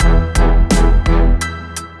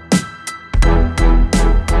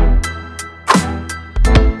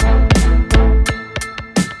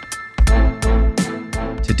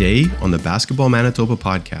Today on the Basketball Manitoba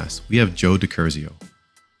podcast, we have Joe DiCurzio.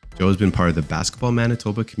 Joe has been part of the Basketball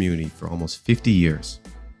Manitoba community for almost 50 years.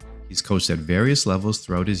 He's coached at various levels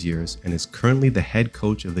throughout his years and is currently the head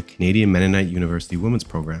coach of the Canadian Mennonite University Women's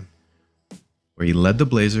Program, where he led the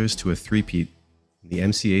Blazers to a three-peat in the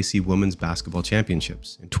MCAC Women's Basketball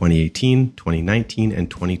Championships in 2018, 2019, and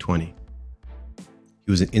 2020.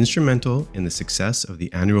 He was instrumental in the success of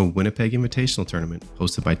the annual Winnipeg Invitational Tournament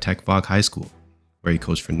hosted by Tech-Vog High School, where he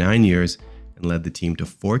coached for 9 years and led the team to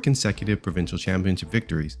 4 consecutive provincial championship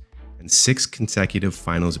victories and 6 consecutive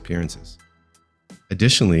finals appearances.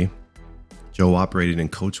 Additionally, Joe operated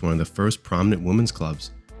and coached one of the first prominent women's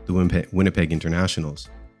clubs, the Winnipeg Internationals.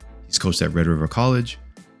 He's coached at Red River College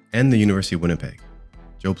and the University of Winnipeg.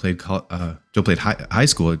 Joe played high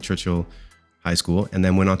school at Churchill High School and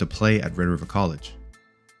then went on to play at Red River College.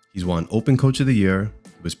 He's won Open Coach of the Year,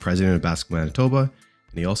 he was president of Basketball Manitoba,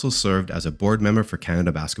 and he also served as a board member for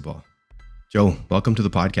Canada Basketball. Joe, welcome to the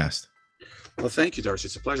podcast. Well, thank you, Darcy.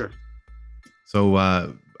 It's a pleasure.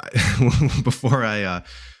 So before I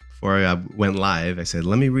went live, I said,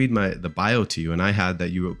 let me read the bio to you. And I had that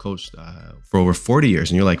you coached for over 40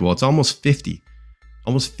 years. And you're like, well, it's almost 50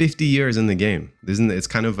 years in the game. It's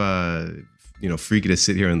kind of freaky to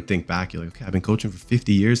sit here and think back. You're like, okay, I've been coaching for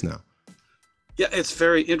 50 years now. Yeah, it's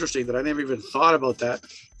very interesting that I never even thought about that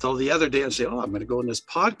until the other day and say, I'm going to go on this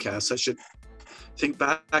podcast. I should think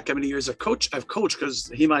back how many years I've coached because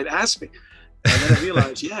he might ask me. And then I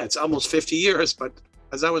realized, it's almost 50 years. But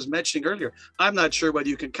as I was mentioning earlier, I'm not sure whether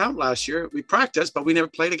you can count last year. We practiced, but we never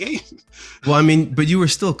played a game. Well, I mean, but you were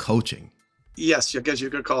still coaching. Yes, I guess you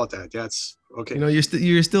could call it that. That's okay.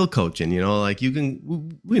 You're still coaching, like you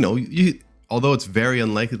can, although it's very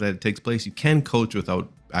unlikely that it takes place, you can coach without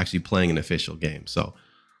actually playing an official game. So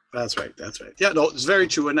that's right. Yeah, no, it's very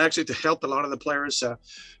true. And actually to help a lot of the players,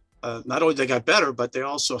 not only they got better, but they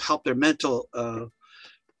also helped their mental,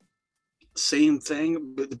 same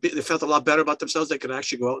thing. They felt a lot better about themselves. They could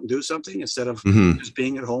actually go out and do something instead of just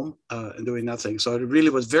being at home and doing nothing. So it really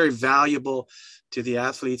was very valuable to the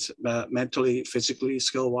athletes, mentally, physically,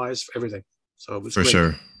 skill-wise, everything. So it was for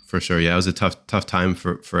sure. Yeah, it was a tough time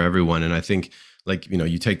for everyone. And I think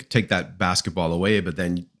you take that basketball away, but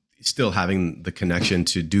then still having the connection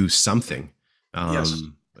to do something. Yes.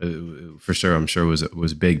 For sure, I'm sure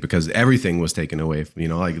was big because everything was taken away from,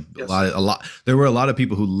 Yes. a lot. There were a lot of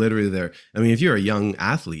people who literally if you're a young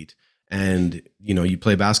athlete and, you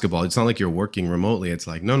play basketball, it's not like you're working remotely. It's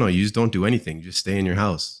like, no, you just don't do anything. You just stay in your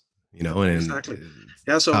house, and exactly.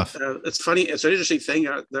 Yeah. So it's funny. It's an interesting thing.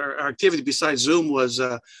 Their activity besides Zoom was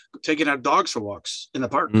taking our dogs for walks in the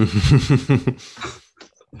park.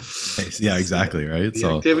 Yeah, exactly. Right. The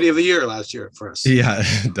activity of the year last year for us. Yeah.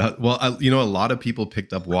 Well, a lot of people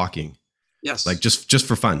picked up walking. Yes. Just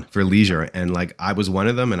for fun, for leisure. And I was one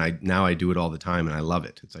of them. And I do it all the time and I love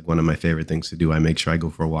it. It's one of my favorite things to do. I make sure I go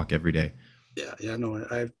for a walk every day. Yeah. No,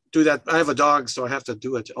 I do that. I have a dog, so I have to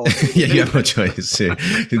do it all day. Yeah, you have no choice.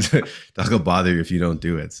 Dog will bother you if you don't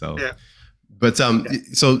do it. So, yeah. But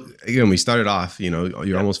so again, we started off,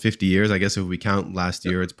 you're almost 50 years. I guess if we count last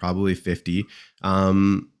year, it's probably 50.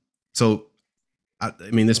 So,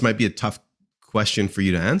 this might be a tough question for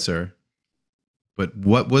you to answer, but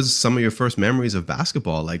what was some of your first memories of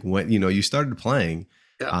basketball? Like when, you started playing,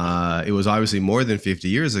 it was obviously more than 50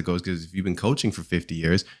 years ago because you've been coaching for 50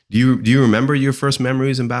 years. Do you remember your first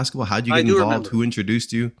memories in basketball? How did you get involved? Remember. Who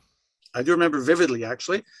introduced you? I do remember vividly,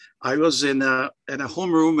 actually. I was in a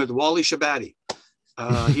homeroom with Wally Shabaddy.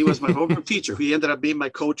 He was my homeroom teacher. He ended up being my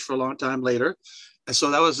coach for a long time later. And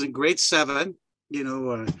so that was in grade 7,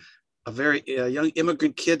 a very young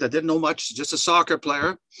immigrant kid that didn't know much, just a soccer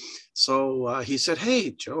player. So he said,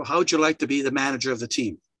 "Hey, Joe, how would you like to be the manager of the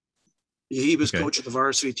team?" He was coach of the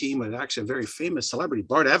varsity team with actually a very famous celebrity,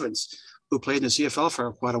 Bart Evans, who played in the CFL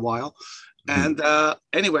for quite a while. And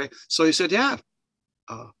anyway, so he said,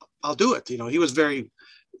 I'll do it. He was very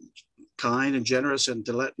kind and generous and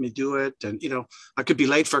to let me do it. And, I could be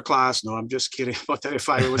late for class. No, I'm just kidding about that if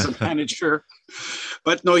I was a manager.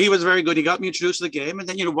 But no, he was very good. He got me introduced to the game. And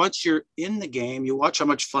then, once you're in the game, you watch how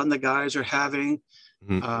much fun the guys are having,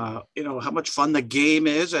 how much fun the game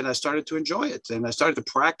is. And I started to enjoy it and I started to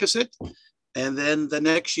practice it. And then the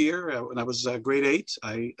next year, when I was grade 8,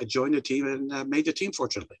 I joined the team and made the team,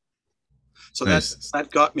 fortunately. So nice. that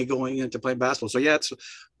got me going into playing basketball. So it's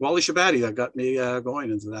Wally Shabaddy that got me going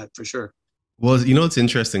into that for sure. Well, it's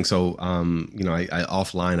interesting. So, I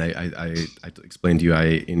offline, I explained to you, I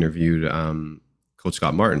interviewed Coach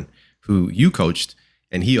Scott Martin, who you coached,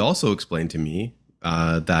 and he also explained to me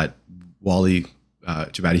that Wally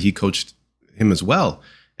Shabaddy, he coached him as well.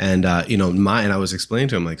 And and I was explaining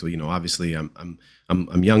to him obviously I'm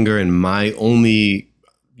I'm younger, and my only,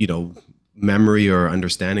 memory or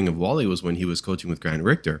understanding of Wally was when he was coaching with Grant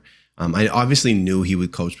Richter. I obviously knew he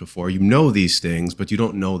would coach before. You know these things, but you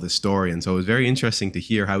don't know the story. And so it was very interesting to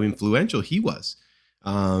hear how influential he was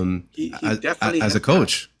He definitely as had a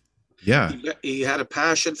coach. Yeah. he had a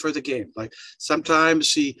passion for the game. Like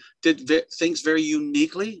sometimes he did things very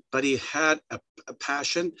uniquely, but he had a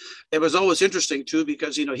passion. It was always interesting too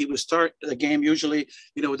because he would start the game usually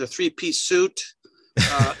with a three-piece suit,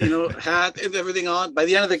 hat and everything on. By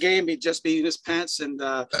the end of the game, he'd just be in his pants and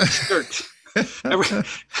shirt.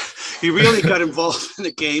 He really got involved in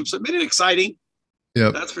the game, so it made it exciting. Yeah,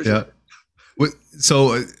 that's for sure.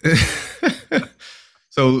 So,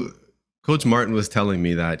 so Coach Martin was telling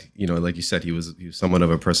me that, like you said, he was somewhat of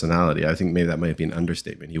a personality. I think maybe that might be an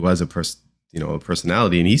understatement. He was a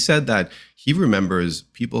personality, and he said that he remembers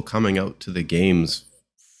people coming out to the games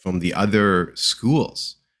from the other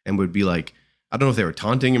schools and would be like, I don't know if they were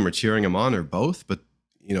taunting him or cheering him on or both, but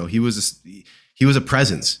he was a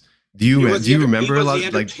presence. Do you remember a lot of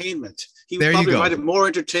entertainment? He there probably provided more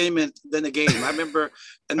entertainment than the game. I remember,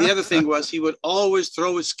 and the other thing was he would always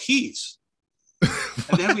throw his keys,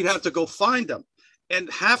 and then we'd have to go find them. And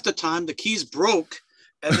half the time the keys broke,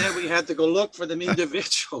 and then we had to go look for them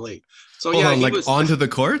individually. So he was onto the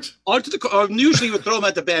court. Usually he would throw them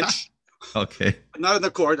at the bench. Okay. Not in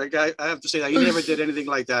the court. I have to say that he never did anything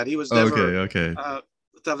like that. He was never okay.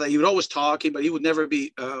 Stuff that he would always talk, but he would never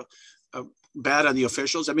be bad on the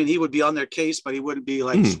officials. I mean, he would be on their case, but he wouldn't be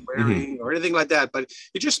like swearing or anything like that. But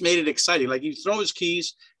it just made it exciting. Like he'd throw his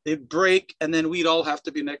keys, they'd break, and then we'd all have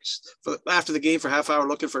to be after the game for half hour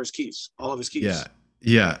looking for his keys, all of his keys. Yeah.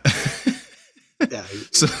 Yeah. Yeah.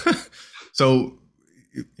 So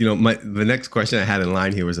the next question I had in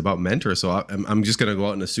line here was about mentors. So I'm just going to go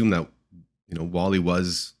out and assume that, Wally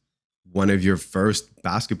was one of your first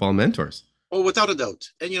basketball mentors. Oh, without a doubt.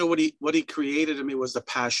 And what he created in me was the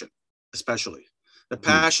passion, especially the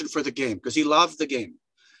passion for the game, because he loved the game.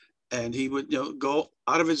 And he would, go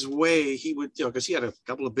out of his way. He would, because he had a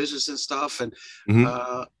couple of business and stuff, and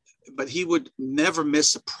but he would never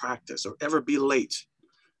miss a practice or ever be late.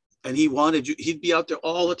 And he'd be out there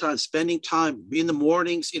all the time, spending time, be in the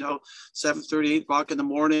mornings, 7:30, 8 o'clock in the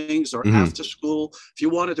mornings, or after school. If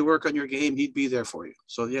you wanted to work on your game, he'd be there for you.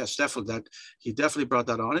 So yes, definitely he definitely brought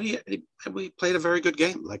that on. And we played a very good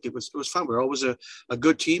game. Like it was fun. We were always a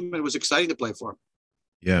good team, and it was exciting to play for him.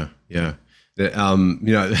 Yeah. Yeah.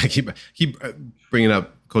 I keep bringing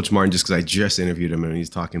up Coach Martin just because I just interviewed him and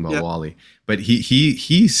he's talking about Wally. But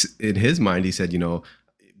he's in his mind, he said,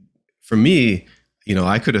 for me,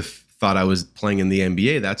 I could have thought I was playing in the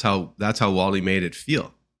NBA. That's how Wally made it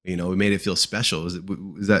feel. We made it feel special.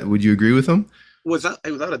 Would you agree with him? Without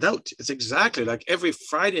a doubt. It's exactly like every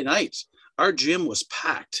Friday night, our gym was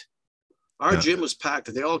packed. Gym was packed,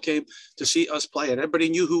 and they all came to see us play, and everybody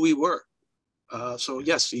knew who we were. So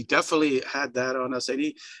yes, he definitely had that on us, and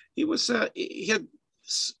he had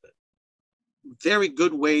very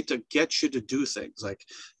good way to get you to do things, like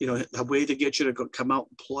a way to get you to come out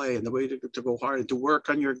and play, and the way to go hard and to work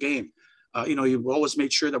on your game. You always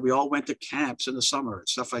made sure that we all went to camps in the summer and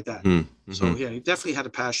stuff like that. So he definitely had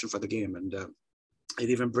a passion for the game, and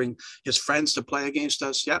he'd even bring his friends to play against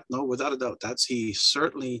us. Yeah, no, without a doubt, he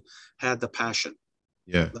certainly had the passion.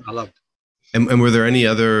 Yeah, that I loved. And were there any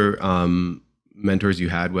other mentors you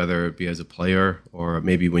had, whether it be as a player or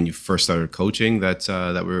maybe when you first started coaching,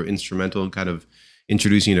 that were instrumental in kind of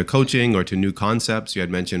introducing you to coaching or to new concepts? You had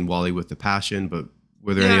mentioned Wally with the passion, but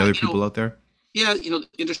were there any other people out there? Yeah, the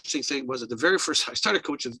interesting thing was that the very first I started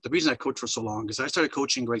coaching, the reason I coached for so long is I started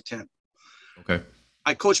coaching grade 10. Okay.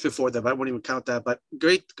 I coached before that, but I won't even count that. But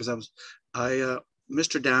great, because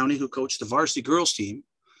Mr. Downey, who coached the varsity girls team,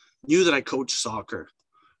 knew that I coached soccer.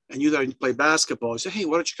 I knew that I played basketball. He said, "Hey,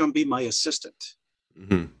 why don't you come be my assistant?"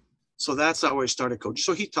 So that's how I started coaching.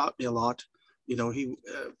 So he taught me a lot. He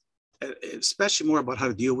especially more about how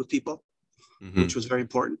to deal with people, which was very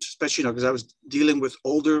important, especially because I was dealing with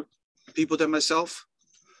older people than myself.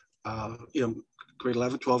 Grade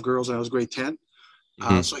 11, 12 girls, and I was grade 10.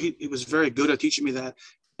 So he was very good at teaching me that.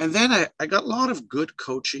 And then I got a lot of good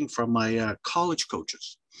coaching from my college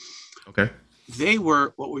coaches. Okay. They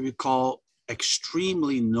were what we would call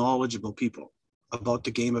extremely knowledgeable people about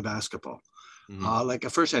the game of basketball. Like I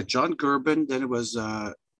first had John Gerben, then it was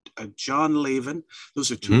John Lavin.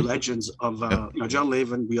 Those are two legends of John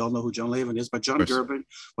Lavin. We all know who John Lavin is, but John Gerben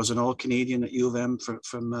was an All-Canadian at U of M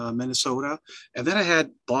from Minnesota. And then I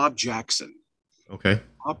had Bob Jackson. Okay.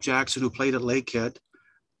 Bob Jackson, who played at Lakehead.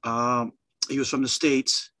 He was from the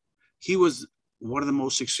States. He was one of the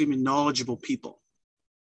most extremely knowledgeable people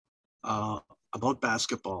about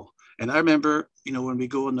basketball. And I remember, when we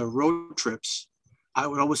go on the road trips, I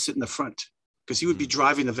would always sit in the front because he would be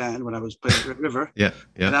driving the van when I was playing Red River. Yeah.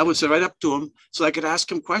 And I would sit right up to him so I could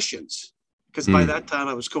ask him questions. Because by that time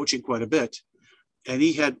I was coaching quite a bit. And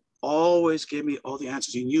he had always gave me all the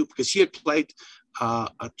answers he knew because he had played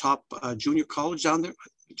a top junior college down there,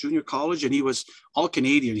 and he was all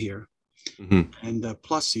Canadian here. And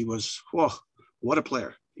plus he was, what a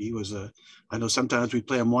player. He was I know sometimes we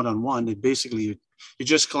play him one-on-one, and basically you're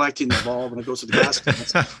just collecting the ball when it goes to the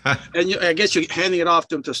basket. And I guess you're handing it off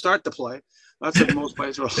to him to start the play. That's what most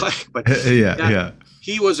players were like. But yeah.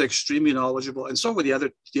 He was extremely knowledgeable. And so were the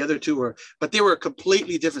other two were, but they were a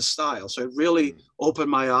completely different style. So it really opened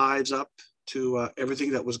my eyes up to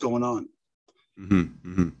everything that was going on.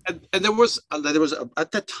 And there was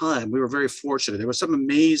at that time, we were very fortunate. There were some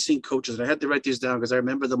amazing coaches. And I had to write these down because I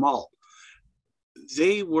remember them all.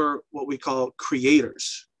 They were what we call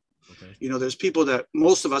creators. Okay. There's people that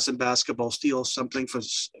most of us in basketball steal something from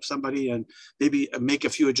somebody and maybe make a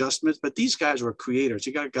few adjustments, but these guys were creators.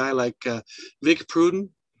 You got a guy like Vic Pruden,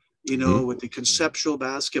 with the conceptual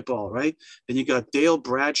basketball, right? And you got Dale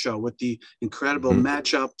Bradshaw with the incredible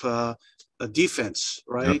matchup defense,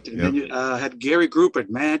 right? And then you had Gary Gruppert,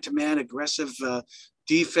 man-to-man aggressive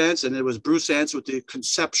defense, and it was Bruce Ants with the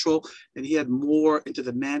conceptual, and he had more into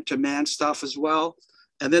the man-to-man stuff as well.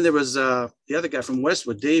 And then there was the other guy from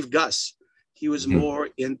Westwood, Dave Gus. He was more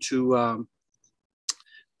into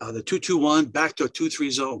the 2-2-1 back to a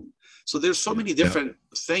 2-3 zone. So there's so many different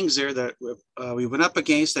things there that we went up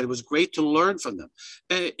against that it was great to learn from them.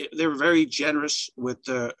 And they were very generous with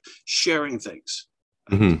sharing things.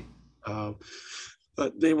 But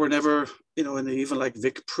they were never, and even like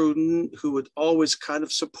Vic Pruden, who would always kind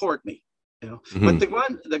of support me, But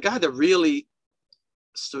the guy that really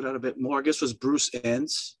stood out a bit more, I guess, was Bruce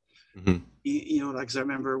Ents. Like I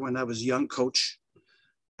remember when I was young coach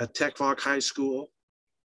at Tech Rock High School,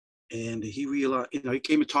 and he realized, he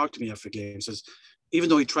came and talked to me after games. Says, even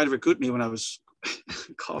though he tried to recruit me when I was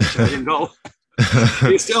in college, I didn't go.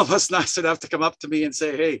 He still was nice enough to come up to me and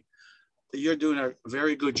say, "Hey, you're doing a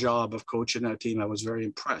very good job of coaching that team." I was very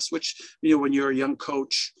impressed. Which, when you're a young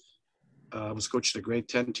coach, I was coaching a grade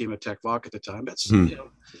 10 team at Tech Rock at the time. That's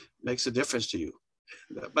makes a difference to you.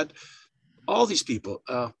 But all these people,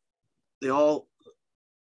 they all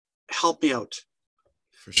helped me out.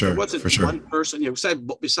 For sure. There wasn't one person,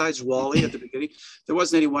 besides Wally at the beginning, there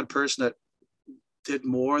wasn't any one person that did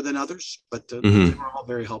more than others, but they were all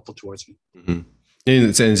very helpful towards me. And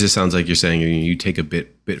it just sounds like you're saying you take a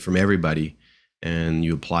bit from everybody and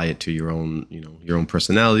you apply it to your own, your own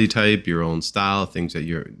personality type, your own style, things that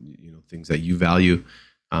things that you value.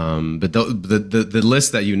 But the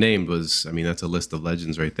list that you named was, that's a list of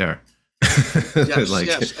legends right there. Yes.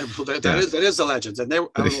 That is the legends. And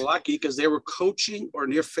I was lucky because they were coaching or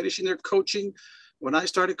near finishing their coaching when I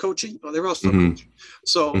started coaching. Well, they were all still coaching.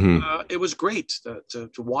 So it was great to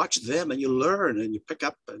watch them, and you learn and you pick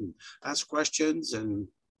up and ask questions. And,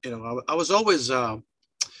 I was always,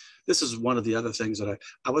 this is one of the other things that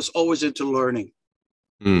I was always into learning.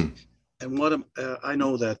 And I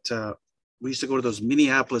know that we used to go to those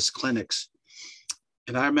Minneapolis clinics.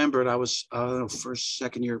 And I remember I was first,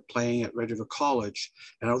 second year playing at Red River College.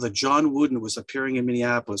 And I know that John Wooden was appearing in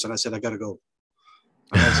Minneapolis. And I said, I got to go.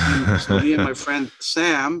 So me and my friend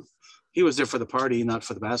Sam, he was there for the party, not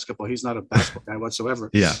for the basketball. He's not a basketball guy whatsoever.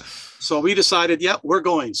 Yeah. So we decided, we're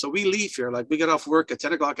going. So we leave here. Like we get off work at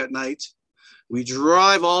 10 o'clock at night. We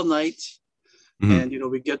drive all night. And,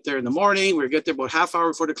 we get there in the morning. We get there about half hour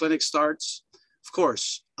before the clinic starts. Of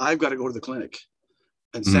course, I've got to go to the clinic.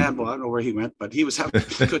 And Sam, I don't know where he went, but he was having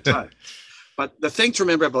a good time. But the thing to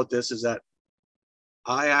remember about this is that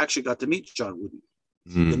I actually got to meet John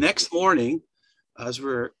Wooden. The next morning, as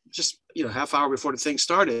we're just, half hour before the thing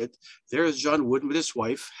started, there is John Wooden with his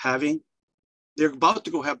wife they're about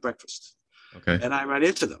to go have breakfast. Okay. And I ran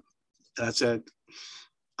into them. And I said,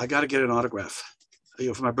 I got to get an autograph,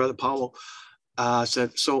 for my brother Paulo.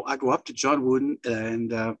 So I go up to John Wooden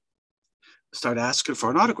and start asking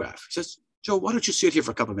for an autograph. He says, Joe, why don't you sit here for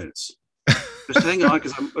a couple of minutes? Just hang on,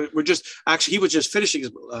 because he was just finishing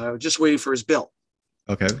just waiting for his bill.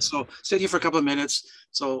 Okay. So sit here for a couple of minutes.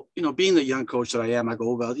 So, being the young coach that I am, I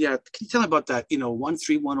go, well, can you tell me about that,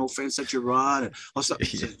 1-3-1 offense that you run? And all stuff.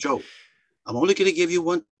 He says, Joe, I'm only going to give you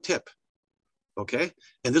one tip. Okay.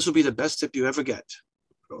 And this will be the best tip you ever get.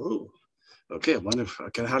 Oh, okay. I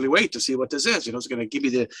can hardly wait to see what this is. It's going to give me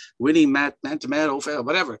the winning man-to-man offense or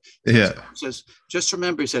whatever. Yeah. He says, just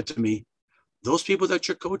remember, he said to me, those people that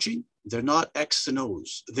you're coaching, they're not X and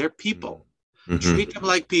O's. They're people. Treat them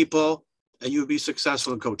like people, and you'll be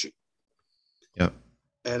successful in coaching. Yep.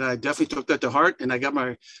 And I definitely took that to heart. And I got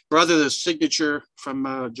my brother the signature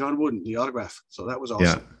from John Wooden, the autograph. So that was Yeah.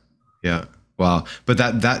 awesome. Yeah. Wow. But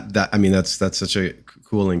that I mean that's such a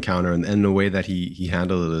cool encounter, and the way that he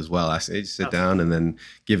handled it as well. I say sit down and then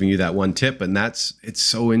giving you that one tip, and it's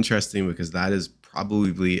so interesting because that is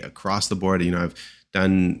probably across the board. You know, I've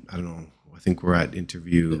done, I don't know, I think we're at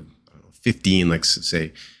interview, I don't know, 15, like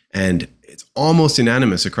say, and it's almost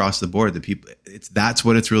unanimous across the board. The people, that's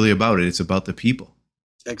what it's really about. It's about the people.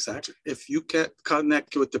 Exactly. If you can't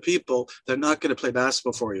connect with the people, they're not going to play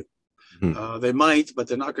basketball for you. Mhm. They might, but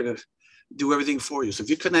they're not going to do everything for you. So if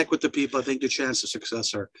you connect with the people, I think the chances of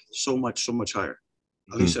success are so much higher.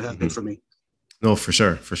 At least it has been Mhm. for me. No, for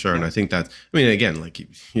sure, for sure. And Yeah. I think that, I mean, again, like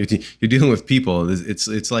you're dealing with people.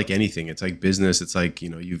 It's like anything. It's like business. It's like, you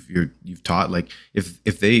know, you've taught, like,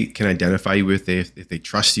 if they can identify you with, if they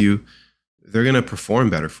trust you, they're gonna perform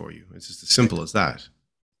better for you. It's just as simple as that.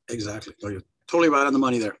 Exactly. Oh, you're totally right on the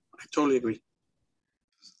money there. I totally agree.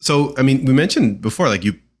 So, I mean, we mentioned before, like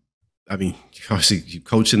I mean, obviously you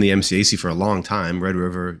coached in the MCAC for a long time, Red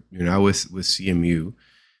River. You're now with CMU,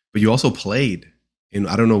 but you also played in,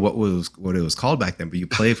 I don't know what it was called back then, but you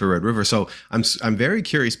played for Red River. So I'm very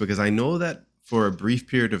curious because I know that for a brief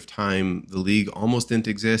period of time the league almost didn't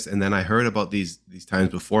exist, and then I heard about these times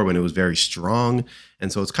before when it was very strong,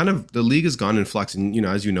 and so it's kind of, the league has gone in flux. And you know,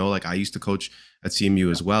 as you know, like I used to coach at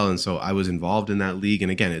CMU as well, and so I was involved in that league.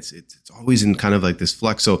 And again, it's always in kind of like this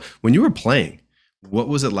flux. So when you were playing, what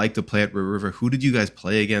was it like to play at Red River? Who did you guys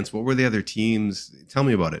play against? What were the other teams? Tell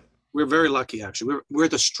me about it. We're very lucky, actually. We're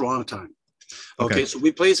the strong time. Okay. Okay, so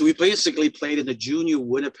we basically played in the Junior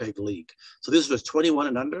Winnipeg League. So this was 21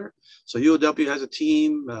 and under. So UW has a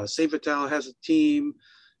team, St. Vital has a team,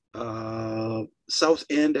 South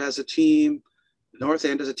End has a team, North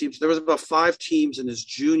End has a team. So there was about 5 teams in this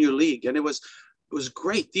junior league, and it was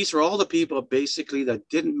great. These are all the people basically that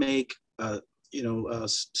didn't make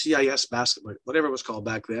CIS basketball, whatever it was called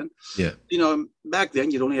back then. Yeah. Back then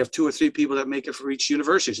you'd only have 2 or 3 people that make it for each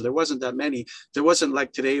university. So there wasn't that many. There wasn't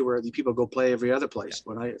like today where the people go play every other place.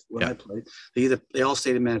 Yeah. When I played, they all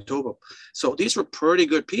stayed in Manitoba. So these were pretty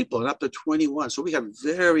good people, and up to 21. So we have a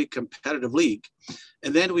very competitive league.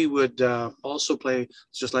 And then we would also play,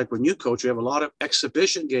 just like when you coach, we have a lot of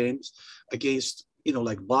exhibition games against,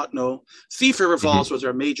 like Botno. FIFA Revolves was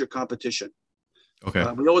our major competition. Okay.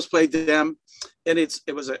 We always played them, and it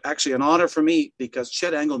was actually an honor for me because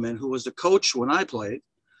Chet Engelman, who was the coach when I played,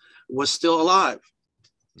 was still alive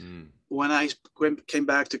when I came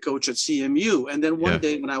back to coach at CMU. And then one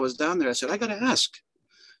day when I was down there, I said, I got to ask.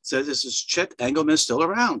 So this is Chet Engelman still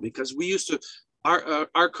around? Because we used to,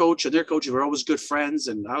 our coach and their coach were always good friends,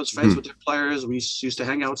 and I was friends with their players. We used to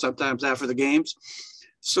hang out sometimes after the games.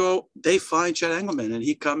 So they find Chet Engelman, and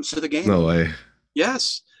he comes to the game. No way.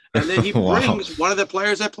 Yes. And then he Wow. brings one of the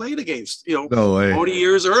players I played against, No way. 40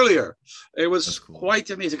 years earlier. It was Cool. quite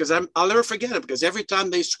amazing because I'll never forget it, because every time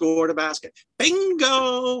they scored a basket,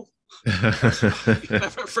 bingo.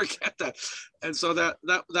 Never forget that. And so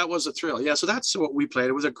that was a thrill. Yeah. So that's what we played.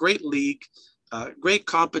 It was a great league, great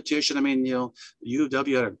competition. I mean,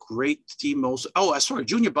 UW had a great team. Sorry,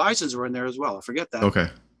 Junior Bisons were in there as well. I forget that. Okay.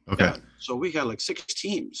 Yeah. So we had like 6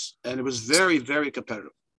 teams, and it was very, very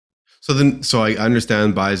competitive. So I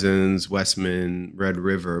understand Bisons, Westman, Red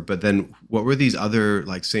River, but then what were these other,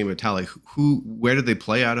 like St. Vital? Like where did they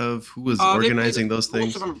play out of? Who was organizing those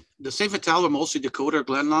things? Most of them, the St. Vital were mostly Dakota or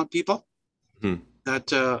Glenlaw people. That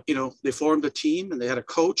they formed a team, and they had a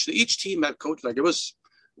coach. Each team had a coach. Like, it was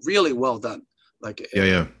really well done. Like,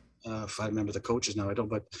 if I remember the coaches now, I don't.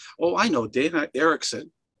 But I know Dana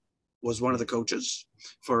Erickson was one of the coaches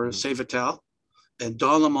for St. Vital. And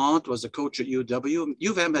Don Lamont was the coach at UW.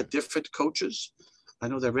 U of M had different coaches. I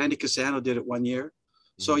know that Randy Cassano did it one year.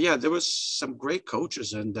 So yeah, there was some great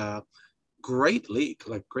coaches, and great league,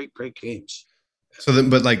 like great games.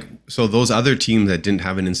 So those other teams that didn't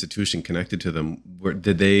have an institution connected to them,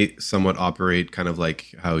 did they somewhat operate kind of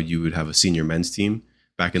like how you would have a senior men's team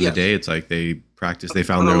back in the day? It's like they practiced, they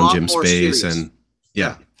found their own gym space, and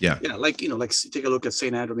yeah. Like take a look at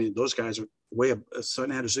St. Andrew. I mean, those guys are way up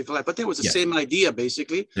St. Andrews, but there was the same idea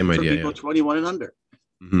basically for people 21 and under.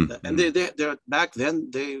 And they back then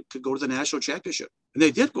they could go to the national championship, and they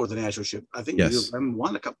did go to the national championship. I think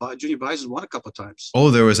won a couple. Junior Bison won a couple of times. Oh,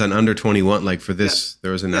 there was an under 21 like for this.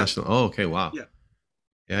 There was a national. Oh, okay, wow.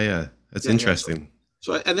 Yeah. That's interesting.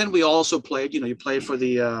 So and then we also played. You played for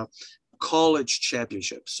the college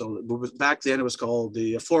championship. So back then it was called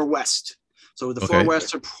the 4 West. So the 4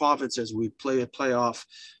 Western provinces, we play a playoff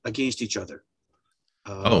against each other.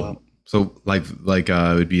 So it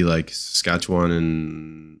would be like Saskatchewan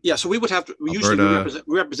and so we would have to. We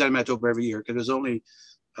represent Manitoba every year because there's only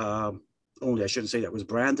only, I shouldn't say that, it was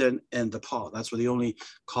Brandon and DePaul. That's were the only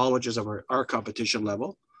colleges of our competition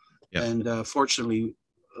level. Yeah. And fortunately,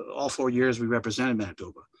 all 4 years we represented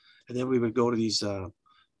Manitoba. And then we would go to these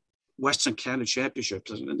Western Canada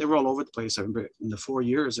Championships, and they were all over the place. I remember in the 4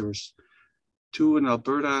 years, there was 2 in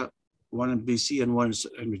Alberta, 1 in BC, and 1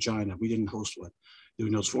 in Regina. We didn't host one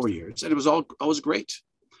during those 4 years. And it was always great.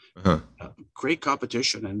 Great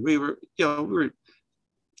competition. And we were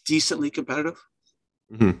decently competitive.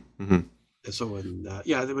 Mm-hmm. Mm-hmm. And so,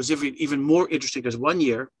 there was even more interesting because 1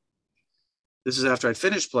 year, this is after I'd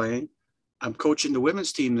finished playing, I'm coaching the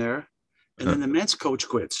women's team there, and then the men's coach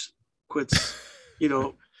quits,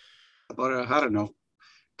 about a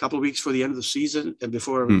couple of weeks for the end of the season and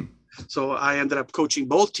before. So I ended up coaching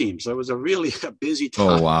both teams. So it was a really busy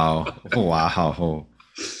time. Oh, wow. Oh, wow.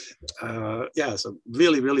 It's a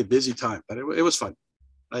really, really busy time, but it was fun.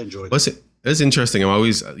 I enjoyed it. It's interesting. I'm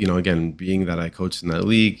always, again, being that I coached in that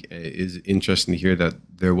league, it is interesting to hear that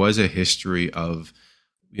there was a history of,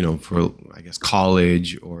 for, I guess,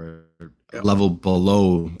 college or level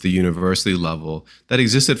below the university level that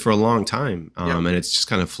existed for a long time. And it's just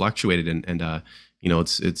kind of fluctuated and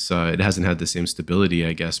it hasn't had the same stability,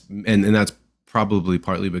 I guess. And that's probably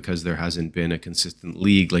partly because there hasn't been a consistent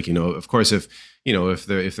league. Like, of course, if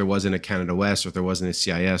there wasn't a Canada West, or if there wasn't a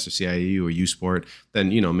CIS or CIU or U Sport, then,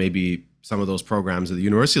 maybe some of those programs at the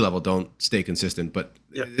university level don't stay consistent. But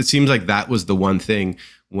it seems like that was the one thing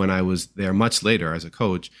when I was there much later as a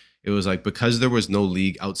coach. It was like, because there was no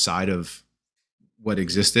league outside of what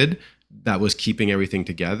existed that was keeping everything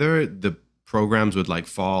together, the programs would like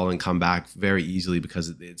fall and come back very easily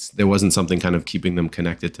because there wasn't something kind of keeping them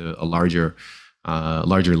connected to a larger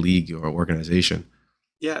league or organization.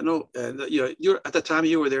 Yeah, no, you're at the time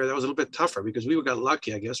you were there, that was a little bit tougher because we got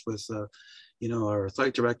lucky, I guess, with our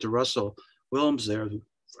athletic director Russell Wilms there, who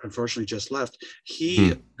unfortunately just left.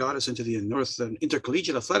 He got us into the North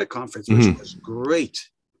Intercollegiate Athletic Conference, which was great,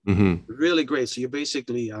 really great. So you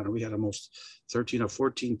basically, we had almost 13 or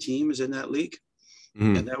 14 teams in that league,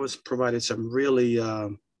 and that was provided some really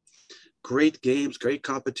great games, great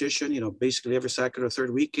competition. Basically every second or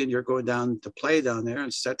third weekend you're going down to play down there,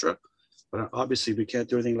 etc. But obviously we can't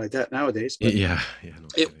do anything like that nowadays. But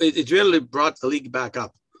it really brought the league back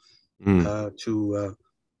up to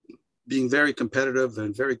being very competitive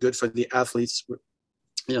and very good for the athletes.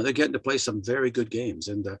 They're getting to play some very good games,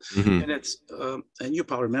 and it's and you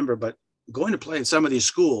probably remember, but going to play in some of these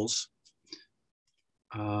schools,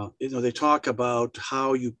 they talk about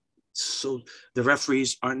how the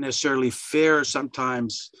referees aren't necessarily fair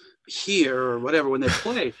sometimes here or whatever when they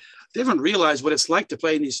play. They haven't realized what it's like to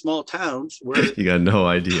play in these small towns where you got no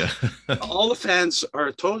idea. all the fans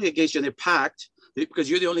are totally against you and they're packed because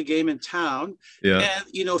you're the only game in town. Yeah. And,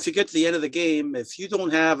 if you get to the end of the game, if you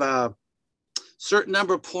don't have a certain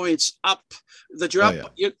number of points up that you're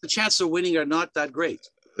up, the chances of winning are not that great.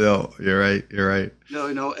 No, you're right.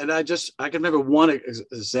 No, and I can remember one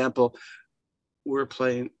example. We're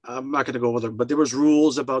playing, I'm not going to go over them, but there was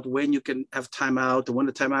rules about when you can have timeout and when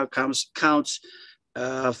the timeout counts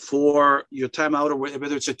for your timeout, or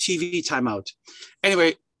whether it's a TV timeout.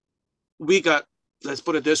 Anyway, let's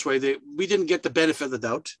put it this way, we didn't get the benefit of the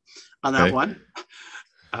doubt on that one.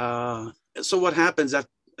 So what happens and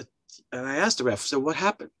I asked the ref, so what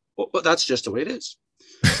happened? Well, that's just the way it is.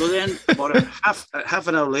 So then about half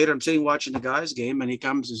an hour later, I'm sitting watching the guys' game, and he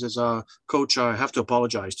comes and says, Coach, I have to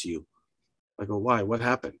apologize to you. I go, why? What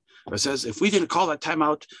happened? It says, if we didn't call that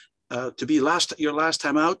timeout to be your last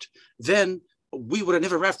timeout, then we would have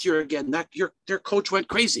never refed you again. Your coach went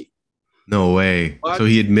crazy. No way. What? So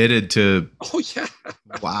he admitted to. Oh, yeah.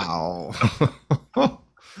 Wow.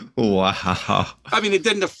 Wow. I mean, it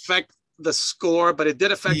didn't affect the score, but it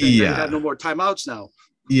did affect that you had no more timeouts now.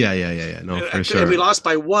 Yeah. No, for sure. And we lost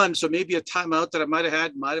by 1, so maybe a timeout that I might have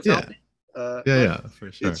helped me.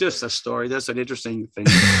 For sure. It's just a story. That's an interesting thing.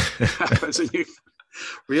 So you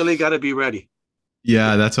really got to be ready.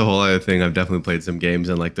 Yeah, that's a whole other thing. I've definitely played some games,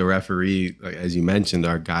 and like the referee, like, as you mentioned,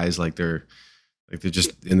 are guys like they're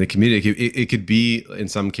just in the community. It could be in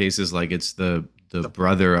some cases like it's the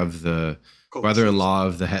brother of the coach. Brother-in-law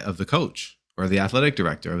of the head of the coach or the athletic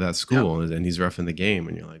director of that school, and he's reffing the game,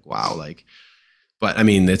 and you're like, wow, like. But I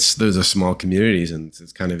mean, those are small communities, and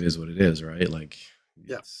it's kind of is what it is, right? Like.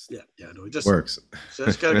 No, it just works. So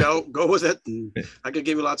just gotta go with it. And I could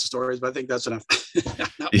give you lots of stories, but I think that's enough.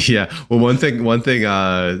 No. Yeah. Well, one thing,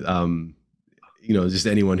 just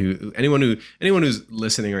anyone who's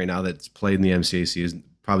listening right now that's played in the MCAC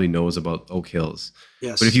probably knows about Oak Hills.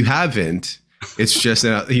 Yes. But if you haven't, it's just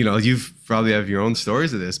you've probably have your own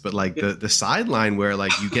stories of this, but like the sideline where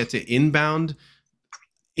like you get to inbound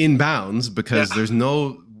in bounds Yeah. because there's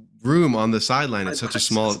no room on the sideline. I It's such a bet.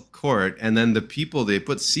 small court, and then the people, they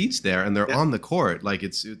put seats there and they're Yeah. on the court. Like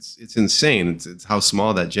it's insane. It's how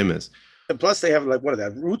small that gym is. And plus, they have like what are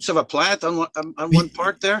that roots of a plant on one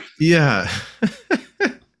part there. Yeah.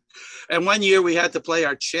 And one year we had to play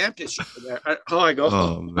our championship there. Oh, I go.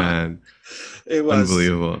 Oh man, It was.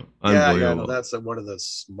 unbelievable, Yeah, yeah. No, unbelievable. that's one of the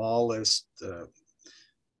smallest,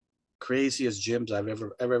 craziest gyms I've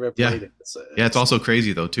ever Yeah, played in. yeah. It's also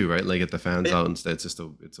crazy though too, right? Like get the fans Yeah, out and stuff.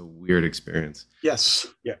 It's a weird experience. yes,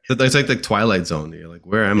 yeah, It's like the Twilight Zone. You're like,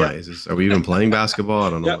 where am yeah, I? Are we even playing basketball? I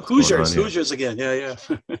don't know yeah. what's going on Hoosiers, here. Hoosiers again. Yeah,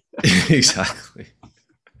 yeah, Exactly. yeah,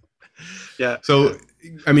 yeah. So,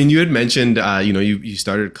 I mean, you had mentioned, you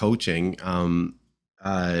started coaching,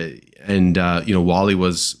 and Wally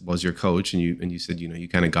was your coach, and you said, you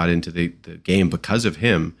kind of got into the game because of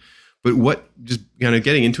him. But what, just kind of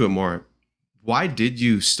getting into it more, why did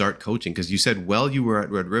you start coaching? Because you said while you were at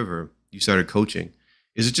Red River, you started coaching.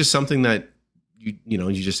 Is it just something that you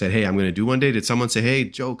just said, hey, I'm going to do one day? Did someone say, hey,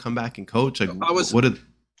 Joe, come back and coach? Like, I was what did?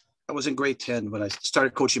 I was in grade 10 when I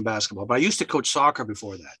started coaching basketball, but I used to coach soccer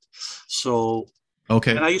before that. So, and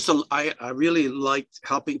Okay. I really liked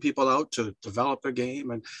helping people out to develop their game.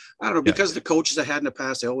 And I don't know, Yeah. because the coaches I had in the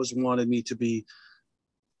past, they always wanted me to be,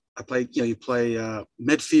 I played, you play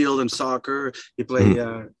midfield in soccer, you play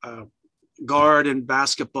Mhm. guard in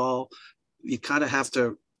basketball. You kind of have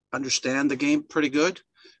to understand the game pretty good.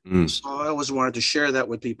 Mm. So I always wanted to share that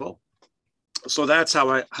with people. So that's how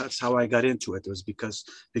I got into it. It was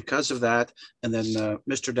because of that. And then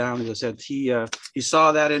Mr. Downey, as I said, he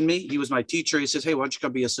saw that in me. He was my teacher. He says, "Hey, why don't you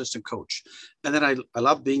come be assistant coach?" And then I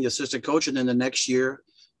loved being the assistant coach. And then the next year,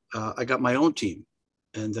 I got my own team.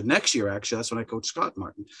 And the next year, actually, that's when I coached Scott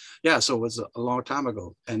Martin. Yeah, so it was a long time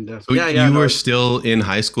ago. And So yeah, you no, were still in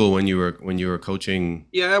high school when you were coaching,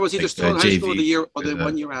 yeah, I was either like still in high school the JV year or or the the.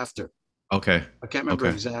 1 year after. Okay. I can't remember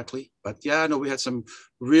Okay. exactly, but yeah, no, we had some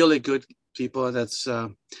really good people. And that's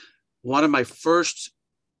one of my first,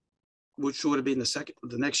 which would have been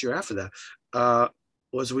the next year after that,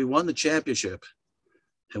 was we won the championship.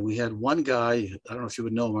 And we had one guy, I don't know if you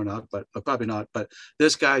would know him or not, but probably not. But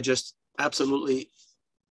this guy just absolutely,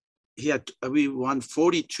 we won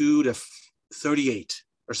 42 to 38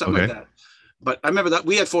 or something like Okay. that. But I remember that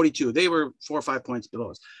we had 42. They were 4 or 5 points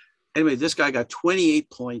below us. Anyway, this guy got 28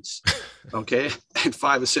 points, okay, and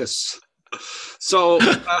 5 assists. So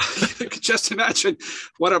you could just imagine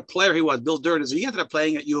what a player he was. Bill Durden. He ended up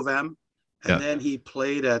playing at U of M, and Yeah. then he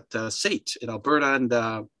played at SAIT in Alberta,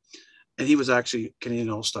 and he was actually Canadian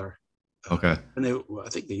All-Star. Okay. And I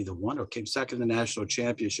think they either won or came second in the national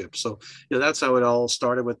championship. So that's how it all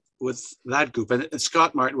started with that group. And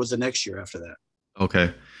Scott Martin was the next year after that.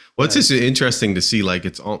 Okay. Well, it's Yeah, just interesting to see, like,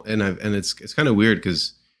 it's all, and it's kind of weird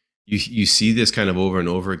because you see this kind of over and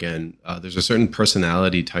over again. There's a certain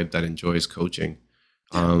personality type that enjoys coaching.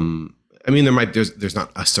 yeah, I mean, there's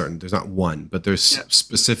not one, but there's yeah,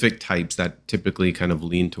 specific types that typically kind of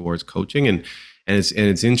lean towards coaching, and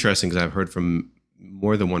it's interesting because I've heard from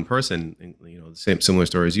more than one person, the same similar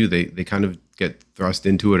story as you. They kind of get thrust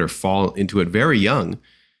into it or fall into it very young,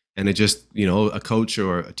 and it just, a coach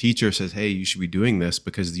or a teacher says, hey, you should be doing this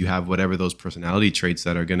because you have whatever those personality traits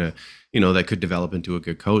that are gonna, that could develop into a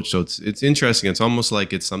good coach. So it's interesting. It's almost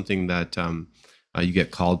like it's something that you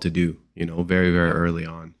get called to do, very very yeah. early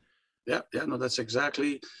on. Yeah, yeah, no, that's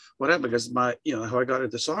exactly what happened. Because how I got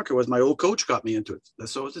into soccer was my old coach got me into it.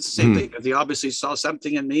 So it's the same Mhm. thing. They obviously saw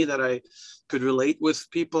something in me that I could relate with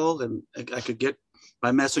people, and I could get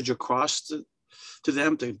my message across to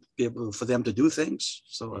them to be able for them to do things.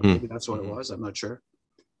 So Mhm. maybe that's what it Mhm. was. I'm not sure.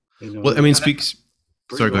 Well, I mean, And speaks.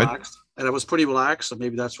 pretty Sorry, go ahead. relaxed, and I was pretty relaxed. So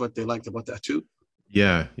maybe that's what they liked about that too.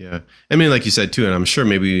 Yeah, yeah. I mean, like you said too, and I'm sure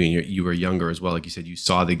maybe you were younger as well. Like you said, you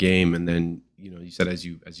saw the game, and then you said as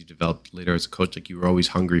you developed later as a coach, like you were always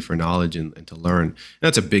hungry for knowledge and to learn. And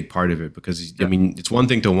that's a big part of it because I Yeah. mean, it's one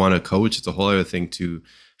thing to want to coach; it's a whole other thing to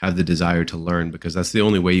have the desire to learn because that's the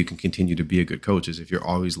only way you can continue to be a good coach is if you're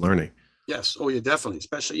always learning. Yes. Oh, yeah, definitely.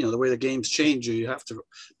 Especially the way the games change, you have to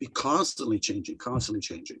be constantly changing, constantly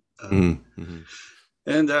changing. Hmm. Hmm.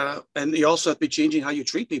 And you also have to be changing how you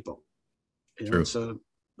treat people. True. It's a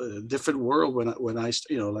different world when I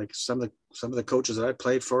like some of the coaches that I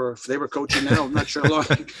played for, if they were coaching now, I'm not sure how long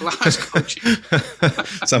I was coaching.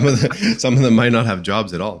 Some of them might not have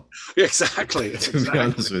jobs at all, Exactly, to be exactly.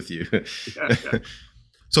 honest with you. Yeah, yeah.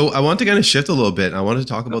 So I want to kind of shift a little bit. I wanted to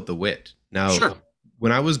talk about the WIT. Now, Sure.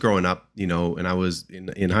 when I was growing up, and I was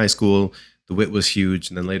in high school, the WIT was huge.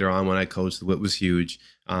 And then later on when I coached, the WIT was huge.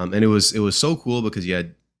 And it was so cool because you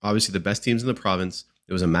had obviously the best teams in the province.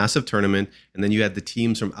 It was a massive tournament, and then you had the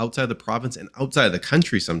teams from outside the province and outside the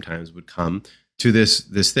country sometimes would come to this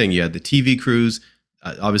thing. You had the TV crews.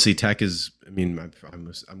 Obviously, Tech is. I mean,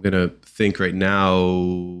 I'm gonna think right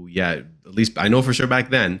now. Yeah, at least I know for sure back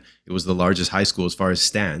then it was the largest high school as far as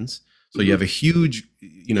stands. So you have a huge,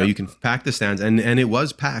 you can pack the stands, and it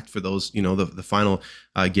was packed for those, the final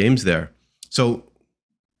games there. So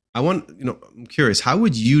I'm curious, how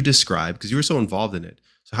would you describe, because you were so involved in it,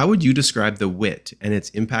 so how would you describe the WIT and its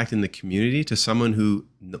impact in the community to someone who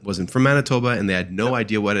wasn't from Manitoba and they had no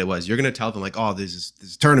idea what it was? You're going to tell them like, oh, this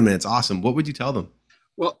tournament, it's awesome. What would you tell them?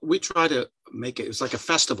 Well, we try to make it's like a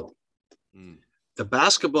festival. The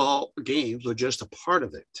basketball games were just a part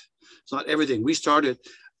of it. It's not everything. We started,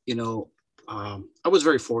 I was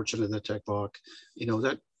very fortunate at Tech Block,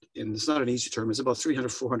 and it's not an easy term. It's about 300,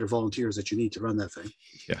 400 volunteers that you need to run that thing.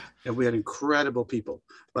 Yeah. And we had incredible people.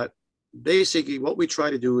 But basically what we try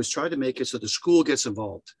to do is try to make it so the school gets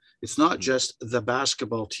involved. It's not just the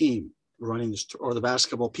basketball team running this, or the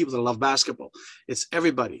basketball people that love basketball. It's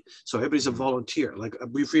everybody. So everybody's a volunteer. Like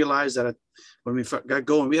we've realized that when we got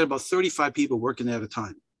going, we had about 35 people working there at a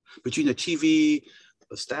time, between the TV,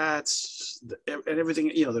 the stats, and everything,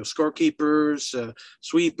 the scorekeepers,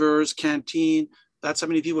 sweepers, canteen. That's how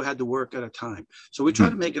many people had to work at a time. So we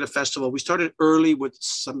tried to make it a festival. We started early with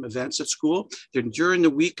some events at school. Then during the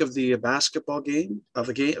week of the basketball game, of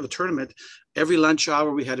the tournament, every lunch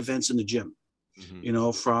hour we had events in the gym.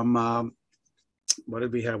 From what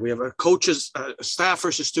did we have? We have a coaches, staff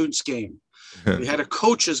versus students game. We had a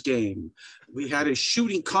coaches game. We had a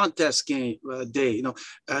shooting contest game day.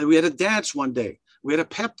 We had a dance one day. We had a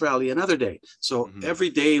pep rally another day. So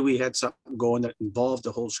every day we had something going that involved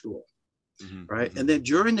the whole school. Right. And then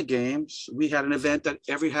during the games, we had an event at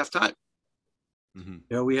every halftime.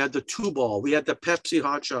 We had the 2-ball, we had the Pepsi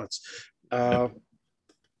hot shots.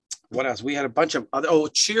 What else? We had a bunch of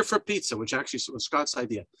cheer for pizza, which actually was Scott's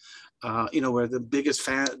idea. Where the biggest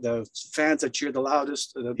the fans that cheer the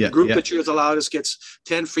loudest, the group that cheers the loudest gets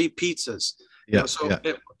 10 free pizzas.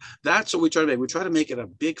 That's what we try to make. We try to make it a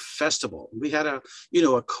big festival. We had a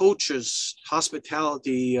coach's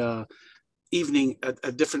hospitality evening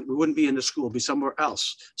a different, we wouldn't be in the school, be somewhere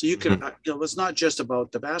else. So you can, it's not just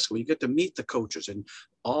about the basketball. You get to meet the coaches, and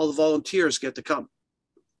all the volunteers get to come,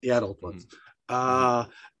 the adult ones.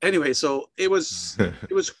 Anyway, so it was,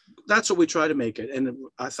 that's what we try to make it. And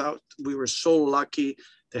I thought we were so lucky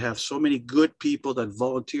to have so many good people that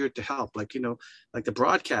volunteered to help, like the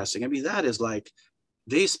broadcasting. I mean, that is like,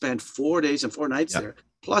 they spent 4 days and 4 nights there.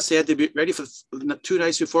 Plus they had to be ready for 2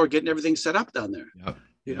 nights before getting everything set up down there.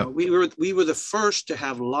 We were the first to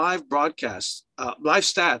have live broadcasts, live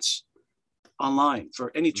stats online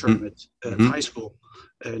for any tournament at high school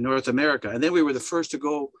in North America. And then we were the first to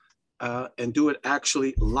go and do it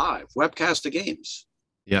actually live, webcast the games.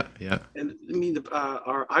 And I mean,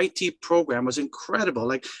 our IT program was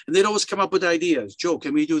incredible. And they'd always come up with ideas. Joe,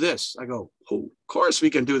 can we do this? I go, oh, of course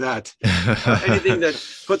we can do that. Anything that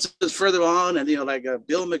puts us further on. And,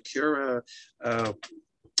 Bill McCura,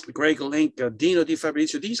 Greg Link, Dino Di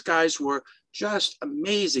Fabrizio, these guys were just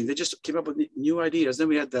amazing. They just came up with new ideas. Then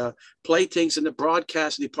we had the platings in the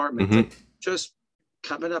broadcast department, just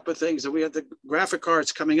coming up with things. And we had the graphic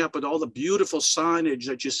arts coming up with all the beautiful signage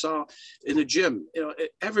that you saw in the gym.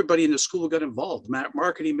 Everybody in the school got involved.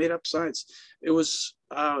 Marketing made up signs. I was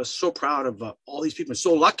so proud of all these people.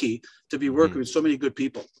 So lucky to be working with so many good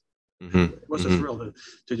people. It was a thrill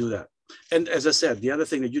to do that. And as I said, the other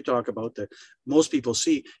thing that you talk about that most people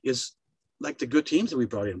see is like the good teams that we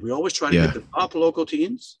brought in. We always try to get the top local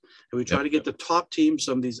teams, and we try to get the top teams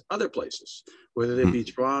from these other places, whether they be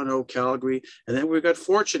Toronto, Calgary. And then we got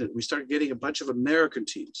fortunate. We started getting a bunch of American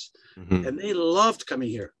teams, and they loved coming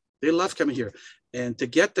here. And to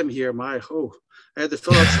get them here, I had to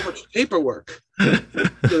fill out so much paperwork.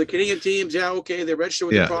 So the Canadian teams, they're registered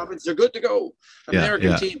with the province. They're good to go.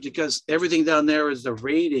 American teams, because everything down there is the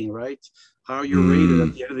rating, right? How you're rated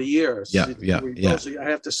at the end of the year. So I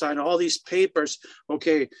have to sign all these papers.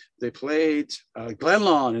 Okay, they played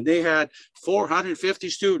Glenlawn, and they had 450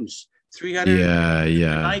 students.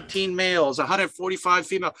 319 males, 145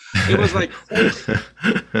 female. It was like,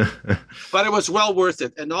 but it was well worth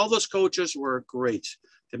it. And all those coaches were great.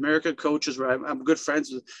 The American coaches were, I'm good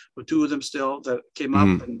friends with 2 of them still that came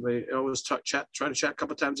up, and we always try to chat a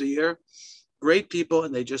couple times a year. Great people,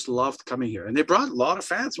 and they just loved coming here. And they brought a lot of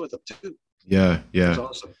fans with them too. It was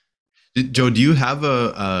awesome. Joe, do you have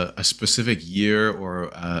a specific year or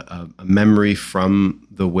a memory from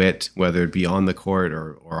the WIT, whether it be on the court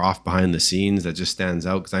or off behind the scenes, that just stands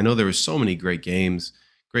out? Because I know there were so many great games,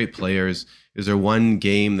 great players. Is there one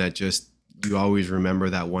game that just you always remember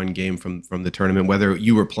that one game from the tournament, whether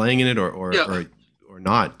you were playing in it or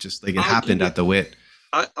not? Just like it happened at the WIT.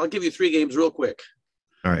 I'll give you 3 games real quick.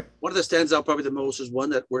 All right. One that stands out probably the most is one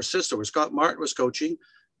that where Scott Martin was coaching,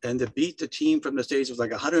 and to beat the team from the States was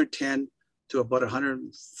like 110 to about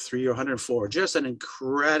 103 or 104. Just an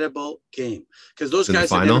incredible game because those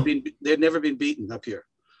guys had never been beaten up here.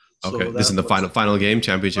 Okay, so this is the final game,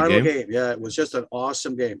 championship game. Yeah, it was just an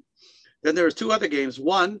awesome game. Then there was 2 other games.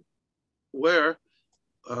 One where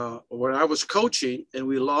I was coaching and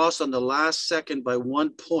we lost on the last second by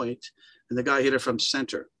 1 point, and the guy hit it from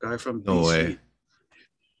center. Guy from no BC. Way.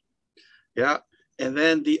 Yeah, and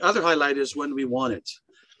then the other highlight is when we won it.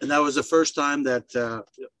 And that was the first time that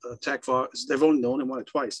they've only won it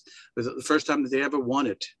twice. It was the first time that they ever won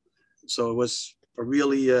it. So it was a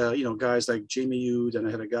really, guys like Jamie Ude, and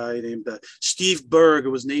I had a guy named Steve Berg,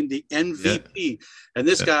 who was named the MVP. Yeah. And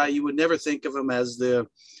this guy, you would never think of him as the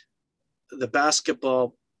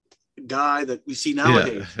basketball guy that we see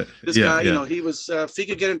nowadays. Yeah. This guy, he was, if he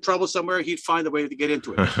could get in trouble somewhere, he'd find a way to get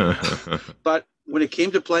into it. But when it came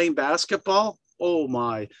to playing basketball, oh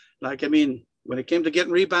my, when it came to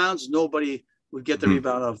getting rebounds, nobody would get the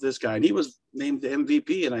rebound off this guy. And he was named the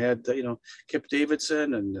MVP. And I had, Kip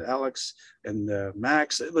Davidson and Alex and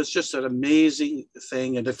Max. It was just an amazing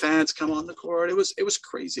thing. And the fans come on the court. It was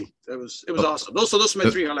crazy. It was awesome. Those are my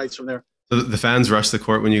 3 highlights from there. So the fans rushed the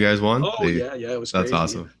court when you guys won? Oh, yeah. It was crazy. That's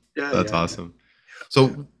awesome. That's awesome.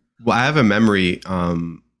 So I have a memory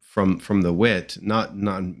from the WIT, not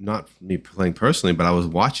me playing personally, but I was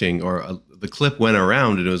watching, the clip went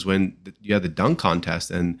around, and it was when you had the dunk contest,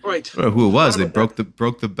 and right. I don't know who it was. They broke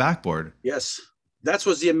the backboard. Yes, that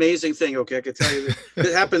was the amazing thing. Okay, I can tell you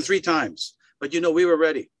it happened 3 times, but we were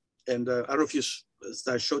ready. And I don't know if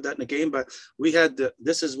I showed that in the game, but we had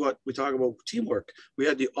this is what we talk about teamwork. We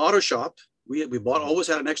had the auto shop. We always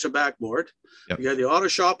had an extra backboard. Yep. We had the auto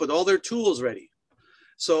shop with all their tools ready.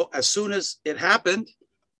 So as soon as it happened,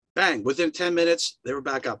 bang, within 10 minutes, they were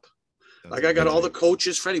back up. That's I got all the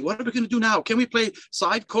coaches, Freddie, what are we going to do now? Can we play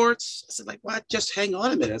side courts? I said, what? Just hang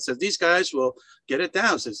on a minute. I said, these guys will get it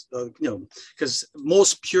down. Says, because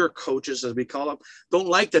most pure coaches, as we call them, don't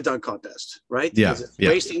like the dunk contest, right? Yeah. Because it's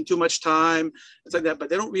wasting too much time. It's like that. But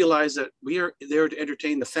they don't realize that we are there to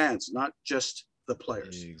entertain the fans, not just the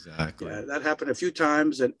players. Exactly. Yeah, that happened a few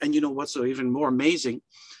times. And you know what's so even more amazing?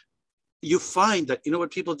 You find that,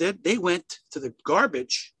 what people did? They went to the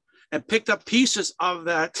garbage and picked up pieces of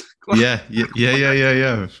that. Yeah,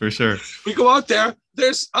 for sure. We go out there,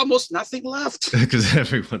 there's almost nothing left. Because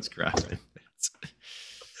everyone's grabbing.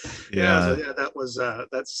 Yeah,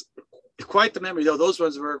 that's quite the memory. Those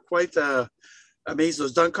ones were quite amazing.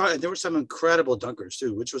 Those and there were some incredible dunkers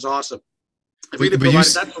too, which was awesome.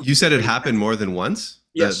 You said it happened more than once?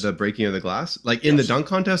 Yes. The breaking of the glass? Like in the dunk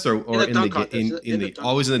contest or always in the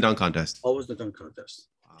dunk contest? Always the dunk contest.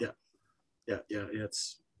 Wow. Yeah.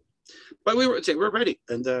 But we're ready.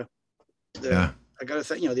 And I got to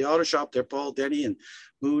thank, the auto shop there, Paul, Denny, and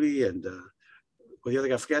Moody, and the other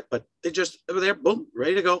guy, I forget, but they were there, boom,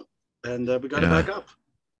 ready to go. And we got it back up.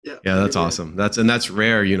 Yeah, that's awesome. That's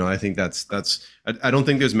rare. I think I don't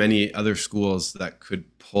think there's many other schools that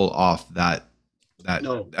could pull off that.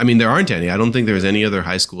 No. I mean, there aren't any. I don't think there's any other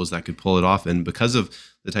high schools that could pull it off. And because of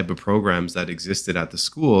the type of programs that existed at the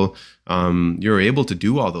school, you're able to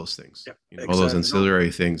do all those things. Yeah, exactly. All those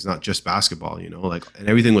ancillary things, not just basketball. And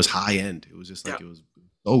everything was high end. It was just it was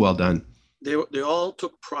so well done. They all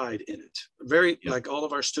took pride in it. Like all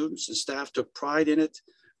of our students and staff took pride in it.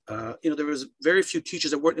 There was very few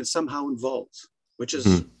teachers that weren't somehow involved, which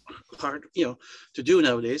is hard, to do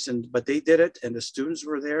nowadays. But they did it, and the students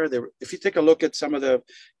were there. If you take a look at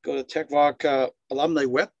go to TechVoc alumni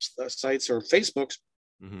websites or Facebooks,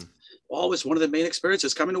 always one of the main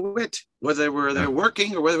experiences coming to WIT, whether they were there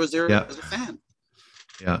working or whether it was there as a fan.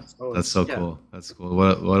 Yeah, so that's so cool. That's cool.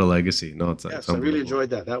 What a legacy. No, it's I really enjoyed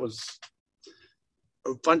that. That was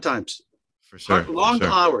fun times. For sure. Long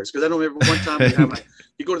hours, because I don't remember one time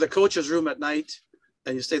you go to the coach's room at night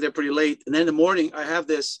and you stay there pretty late. And then in the morning, I have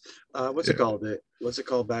this, what's it called? What's it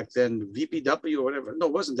called back then? VPW or whatever. No,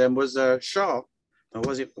 it wasn't them. It was Shaw. No,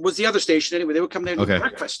 it was the other station anyway. They would come there and do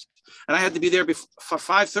breakfast. And I had to be there for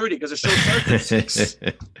 5:30 because the show started at 6.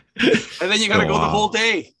 And then you got to go the whole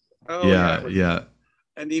day. Oh, yeah.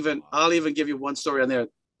 And I'll even give you one story on there.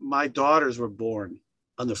 My daughters were born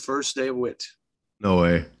on the first day of WIT. No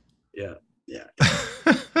way. Yeah.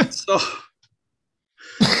 So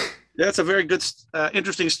that's a very good,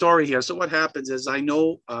 interesting story here. So what happens is I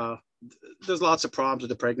know there's lots of problems with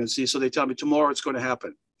the pregnancy. So they tell me tomorrow it's going to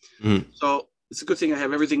happen. So it's a good thing I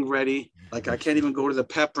have everything ready. Like I can't even go to the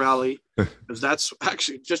pep rally because that's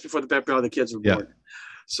actually just before the pep rally, the kids were Yeah. born.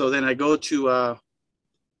 So then I go to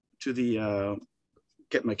the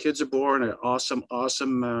get my kids are born, an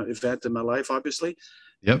awesome event in my life, obviously.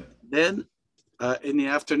 Yep. Then in the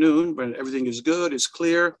afternoon, when everything is good, it's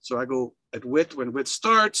clear. So I go at WIT when WIT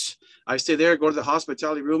starts. I stay there, go to the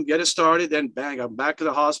hospitality room, get it started. Then bang, I'm back to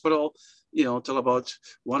the hospital, until about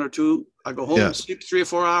 1 or 2. I go home, Yeah. sleep 3 or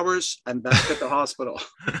 4 hours. I'm back at the hospital.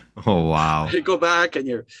 Oh, wow. You go back and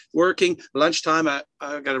you're working. Lunchtime, I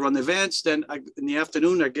got to run the events. Then in the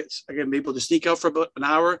afternoon, I get able to sneak out for about an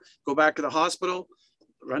hour, go back to the hospital,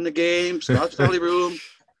 run the games, go out to the hospitality room,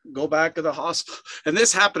 go back to the hospital. And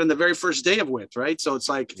this happened on the very first day of WIT, right? So it's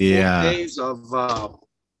like 4 days of,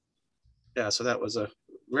 so that was a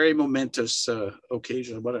very momentous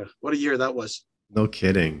occasion. What a year that was. No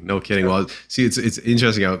kidding. Well, see, it's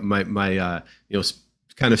interesting. My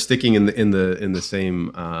kind of sticking in the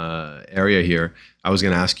same area here. I was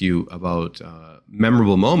going to ask you about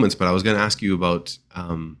memorable moments, but I was going to ask you about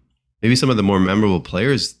maybe some of the more memorable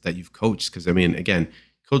players that you've coached. Because I mean, again,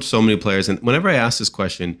 coached so many players, and whenever I ask this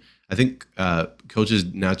question, I think coaches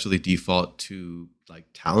naturally default to like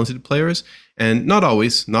talented players, and not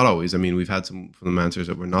always. I mean, we've had some from the answers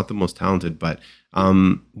that were not the most talented, but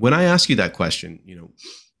when I ask you that question,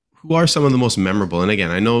 who are some of the most memorable? And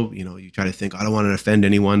again, I know, you try to think, I don't want to offend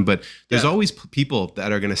anyone, but there's always people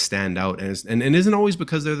that are going to stand out, and it isn't always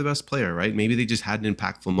because they're the best player, right? Maybe they just had an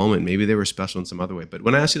impactful moment. Maybe they were special in some other way. But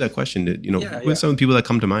when I ask you that question, who are some of the people that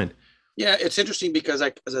come to mind? Yeah, it's interesting because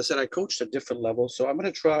as I said, I coached at different levels. So I'm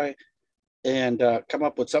going to try and come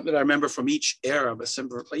up with something that I remember from each era. But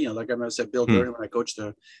like I said, Bill Gurney, when I coached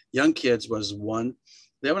the young kids, was one.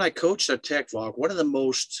 Then when I coached at TechVault, one of the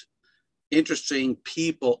most interesting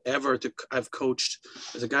people ever I've coached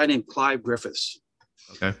is a guy named Clive Griffiths.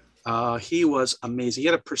 Okay. He was amazing. He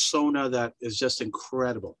had a persona that is just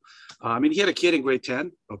incredible. I mean, he had a kid in grade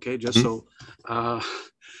 10. Okay,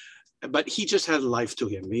 but he just had life to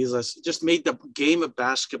him. He's just made the game of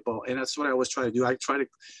basketball. And that's what I always try to do. I try to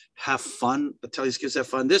have fun. I tell these kids to have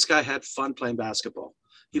fun. This guy had fun playing basketball.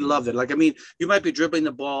 He loved it. Like, I mean, you might be dribbling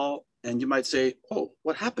the ball and you might say, oh,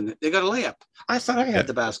 what happened? They got a layup. I thought I had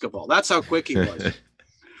the basketball. That's how quick he was.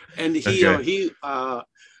 And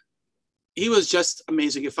he was just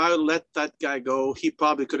amazing. If I would let that guy go, he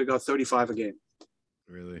probably could have got 35 a game.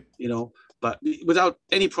 Really? But without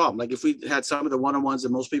any problem. Like if we had some of the one-on-ones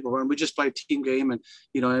that most people run, we just play a team game. And,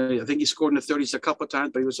 I think he scored in the 30s a couple of times,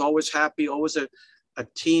 but he was always happy, always a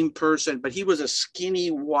team person. But he was a skinny,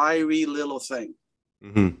 wiry little thing.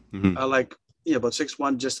 Mm-hmm. Mm-hmm. About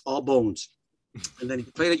 6'1", just all bones. And then he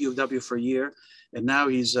played at UW for a year. And now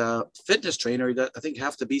he's a fitness trainer. I think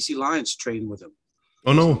half the BC Lions train with him.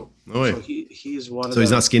 Oh, no. No way. So he's one of So he's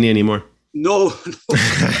not skinny anymore? No. He'd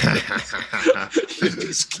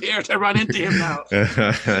be scared to run into him now.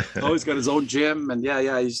 He's got his own gym, and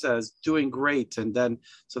he's doing great. And then,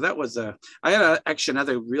 so that was I had actually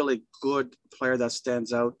another really good player that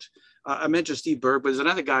stands out. I mentioned Steve Berg, but there's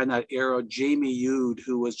another guy in that era, Jamie Yude,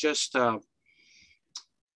 who was just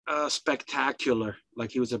spectacular.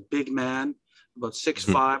 Like he was a big man, about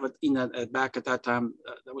 6'5", back at that time,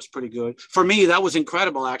 that was pretty good. For me, that was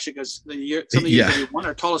incredible, actually, because some of the years that we won,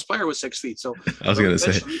 our tallest player was 6 feet. So I was going to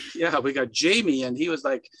say. Yeah, we got Jamie, and he was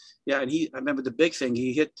like, I remember the big thing.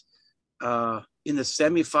 He hit, in the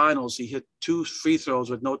semifinals, he hit 2 free throws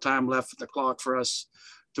with no time left at the clock for us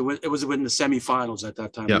to win. It was win the semifinals at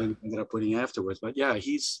that time. Yep. And ended up winning afterwards. But yeah,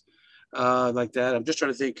 he's like that. I'm just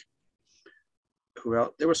trying to think.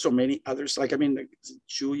 Well, there were so many others. Like, I mean,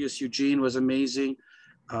 Julius Eugene was amazing.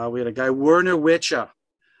 We had a guy, Werner Wicha.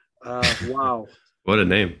 Wow. What a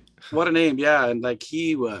name. What a name. Yeah. And like,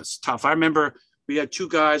 he was tough. I remember we had 2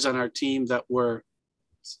 guys on our team that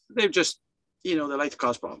they just, they like to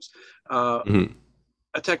cause problems.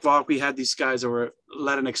 At TechVault, we had these guys that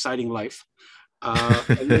led an exciting life.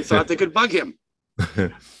 And they thought they could bug him.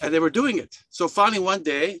 And they were doing it. So finally one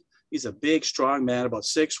day, he's a big, strong man, about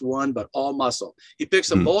 6'1", but all muscle. He picks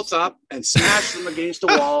them both up and smashes them against the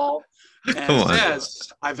wall and says,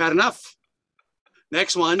 I've had enough.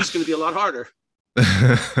 Next one is going to be a lot harder.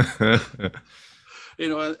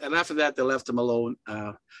 And after that, they left him alone.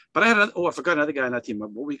 But I forgot another guy on that team.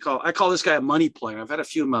 I call this guy a money player. I've had a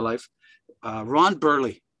few in my life. Ron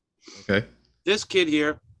Burley. Okay. This kid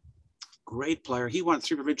here, great player. He won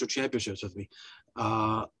 3 provincial championships with me.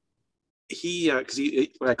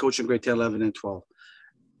 When I coached in grade 10, 11, and 12,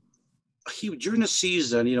 during the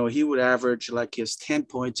season, he would average like his 10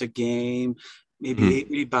 points a game, maybe 8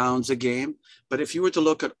 rebounds a game. But if you were to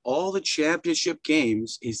look at all the championship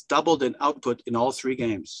games, he's doubled in output in all 3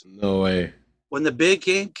 games. No way. when the big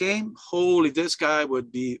game came, holy, this guy will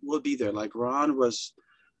be there. Like Ron was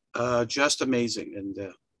just amazing.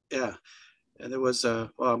 And yeah, and there was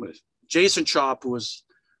Jason Chop, who was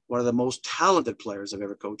one of the most talented players I've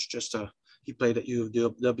ever coached. He played at U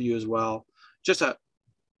of W as well. Just an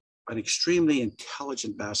extremely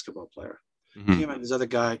intelligent basketball player. Mm-hmm. Him and this other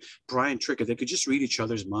guy, Brian Trickett, they could just read each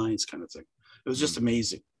other's minds, kind of thing. It was just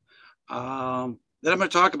amazing. Then I'm going to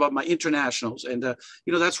talk about my internationals, and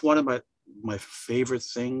that's one of my favorite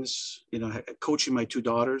things. Coaching my two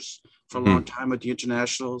daughters for a long time at the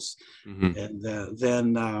internationals, and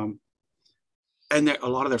then a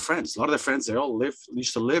lot of their friends, they all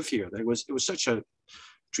used to live here. It was such a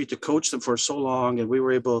treat to coach them for so long, and we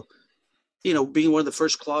were able. Being one of the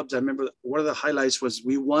first clubs, I remember one of the highlights was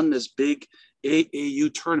we won this big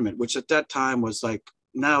AAU tournament, which at that time was like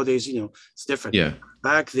nowadays, it's different. Yeah.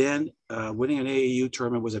 Back then, winning an AAU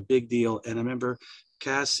tournament was a big deal. And I remember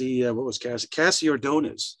Cassie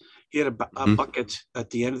Ordonez, he had a bucket at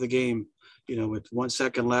the end of the game, with 1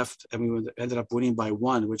 second left, and we ended up winning by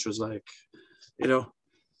 1, which was like,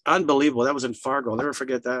 unbelievable. That was in Fargo. I'll never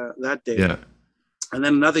forget that day. Yeah. And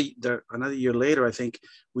then another year later, I think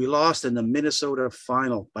we lost in the Minnesota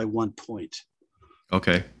final by 1 point.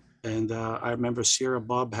 Okay. And I remember Sierra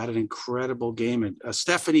Bob had an incredible game, and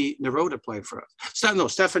Stephanie Naroda played for us.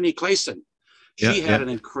 Stephanie Clayson. She had an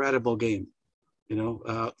incredible game.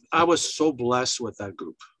 I was so blessed with that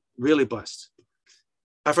group, really blessed.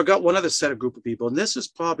 I forgot one other group of people, and this is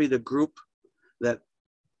probably the group that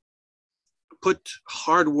put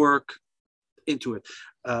hard work into it.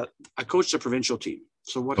 I coached a provincial team.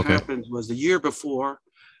 So what happened was the year before,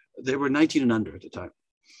 they were 19 and under at the time.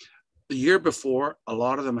 The year before, a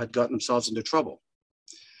lot of them had gotten themselves into trouble.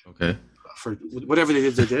 Okay. For whatever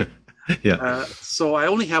they did. Yeah. So I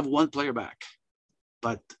only have one player back,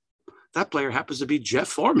 but that player happens to be Jeff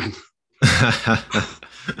Foreman.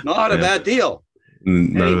 Not a bad deal.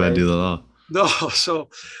 Not a bad deal at all. No. So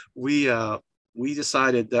we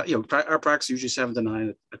decided that, our practice usually 7 to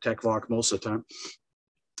 9 at Tech Voc most of the time.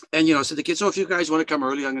 And, I said to the kids, if you guys want to come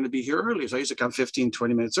early, I'm going to be here early. So I used to come 15,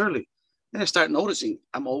 20 minutes early. And I start noticing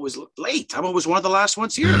I'm always late. I'm always one of the last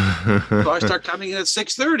ones here. So I start coming in at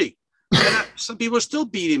 6:30. And some people are still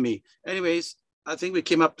beating me. Anyways, I think we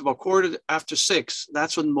came up to about 6:15.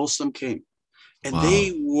 That's when most of them came. And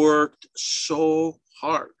they worked so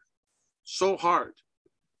hard.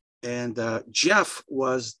 And Jeff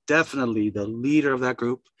was definitely the leader of that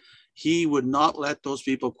group. He would not let those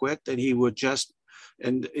people quit, and he would just,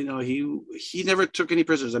 and he never took any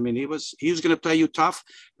prisoners. I mean, he was going to play you tough.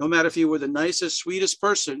 No matter if you were the nicest, sweetest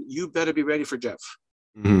person, you better be ready for Jeff,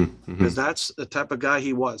 because that's the type of guy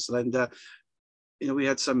he was. And we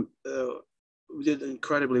had we did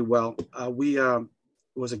incredibly well. It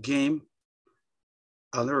was a game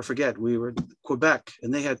I'll never forget. We were in Quebec,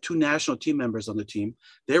 and they had 2 national team members on the team.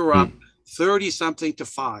 They were up 30-something to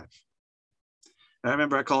 5. I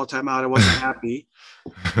remember I called a timeout. I wasn't happy.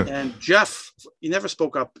 And Jeff, he never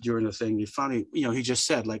spoke up during the thing. He finally, he just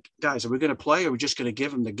said, like, guys, are we going to play, or are we just going to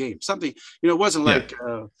give him the game? Something, it wasn't like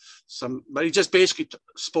but he just basically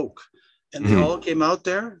spoke. And they all came out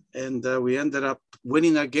there, and we ended up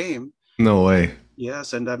winning that game. No way.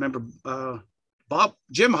 Yes, and I remember Bob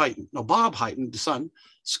Heighton, the son,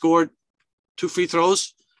 scored 2 free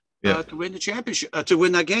throws to win the championship, to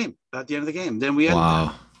win that game at the end of the game. Then we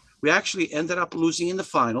actually ended up losing in the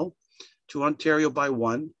final to Ontario by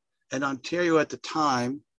 1. And Ontario at the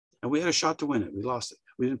time, and we had a shot to win it. We lost it.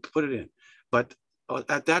 We didn't put it in. But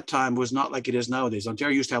at that time was not like it is nowadays.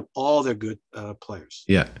 Ontario used to have all their good players.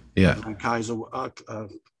 Yeah. Kaiser,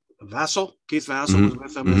 Keith Vassell was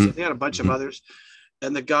with them. They had a bunch of others.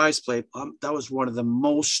 And the guys played. That was one of the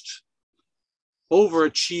most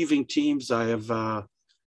overachieving teams I have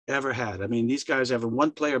ever had. I mean, these guys have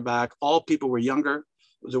 1 player back. All people were younger.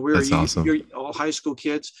 That's awesome. You're all high school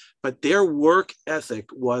kids, but their work ethic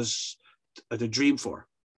was the dream for.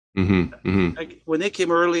 Like, when they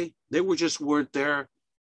came early, they weren't there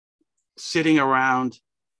sitting around.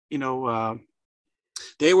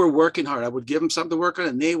 They were working hard. I would give them something to work on,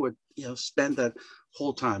 and they would, spend that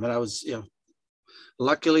whole time. And I was,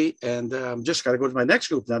 luckily, and just got to go to my next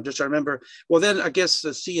group now. I'm just trying to remember. Well, then I guess the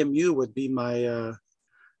CMU would be my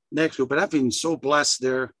next group. But I've been so blessed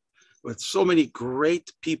there with so many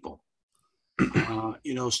great people.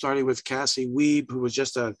 Starting with Cassie Weeb, who was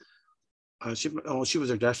just she was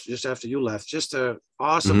there just after you left. Just a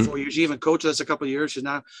awesome 4 years. She even coached us a couple of years. She's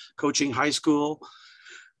now coaching high school.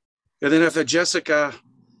 And then after Jessica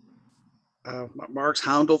Marks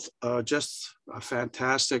Houndel, just a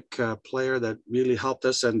fantastic player that really helped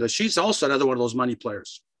us. And she's also another one of those money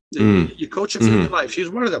players. You coach her for your life. She's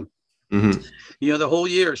one of them. Mm-hmm. The whole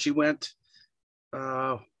year she went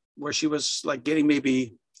where she was like getting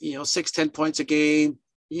maybe 6-10 points a game,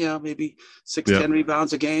 maybe 6-10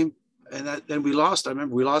 rebounds a game. And then we lost. I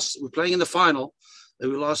remember we lost. We're playing in the final,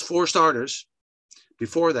 and we lost 4 starters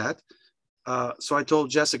before that. So I told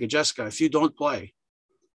Jessica, if you don't play,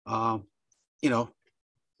 we're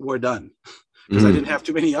done, because I didn't have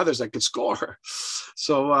too many others that could score.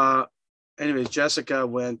 So anyways, Jessica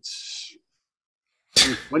went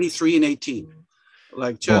 23-18.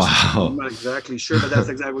 Like, just wow. I'm not exactly sure, but that's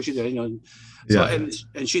exactly what she did. So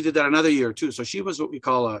and she did that another year too. So she was what we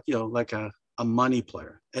call a money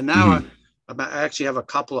player. And now I actually have a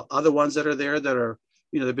couple of other ones that are there that are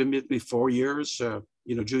they've been with me 4 years.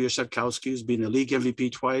 Julia Setkowski's been a league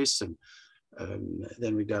MVP twice, and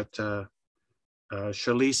then we got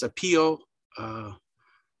Charlize Apio,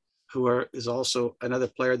 who is also another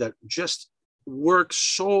player that just works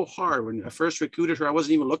so hard. When I first recruited her, I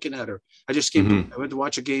wasn't even looking at her. I just I went to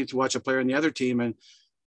watch a game to watch a player on the other team, and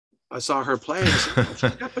I saw her play. And I said, oh,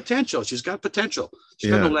 she's got potential. She's got potential.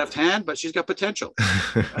 She's got no left hand, but she's got potential.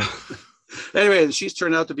 Anyway, she's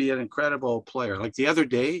turned out to be an incredible player. Like the other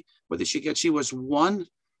day, what did she get? She was 1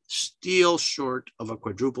 steal short of a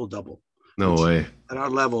quadruple double. No way. At our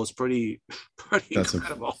level, it's pretty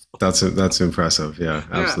incredible. That's impressive. Yeah,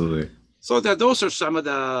 absolutely. So those are some of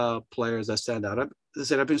the players that stand out. As I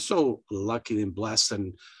said, I've been so lucky and blessed,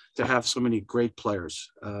 and to have so many great players.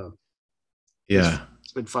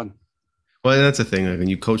 It's been fun. Well, that's the thing. Like, when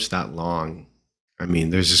you coach that long, I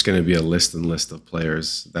mean, there's just going to be a list of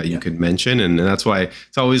players that you could mention. And that's why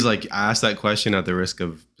it's always like, I ask that question at the risk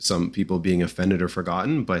of some people being offended or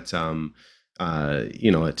forgotten. But, I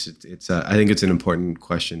think it's an important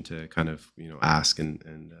question to kind of, ask.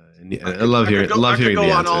 And I love hearing the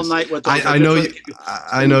answers. All night with those. I know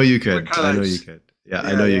you could. Yeah,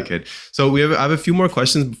 I know you could. So I have a few more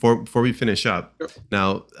questions before we finish up. Sure.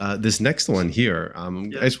 Now, this next one here, I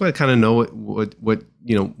just want to kind of know what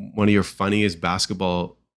one of your funniest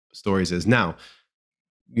basketball stories is. Now,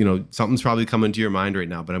 something's probably coming to your mind right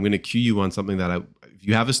now, but I'm going to cue you on something that if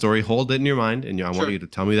you have a story, hold it in your mind, and I want you to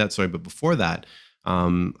tell me that story. But before that,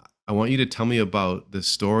 I want you to tell me about the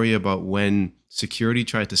story about when security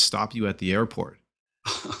tried to stop you at the airport.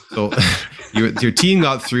 So your team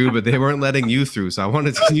got through, but they weren't letting you through. So I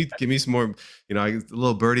wanted to, can you give me some more, a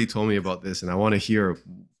little birdie told me about this, and I want to hear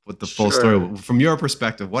what the full story, from your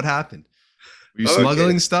perspective, what happened? Were you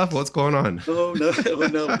smuggling stuff? What's going on? Oh,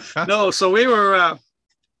 no. So we were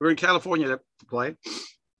in California to play.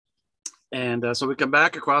 And so we come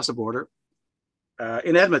back across the border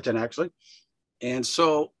in Edmonton, actually. And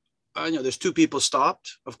so, there's 2 people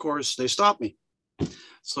stopped. Of course, they stopped me.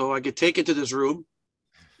 So I get taken to this room,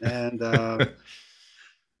 and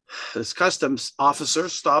this customs officer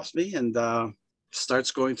stops me and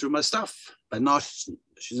starts going through my stuff. But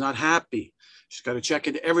she's not happy. She's got to check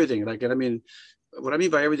into everything. What I mean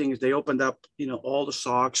by everything is they opened up, all the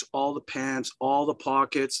socks, all the pants, all the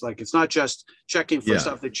pockets. Like, it's not just checking for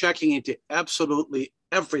stuff. They're checking into absolutely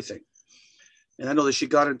everything. And I know that she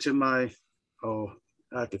got into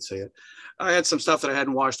I could say it. I had some stuff that I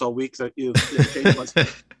hadn't washed all week that you changed once.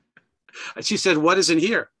 And she said, "What is in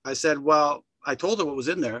here?" I said, "Well," I told her what was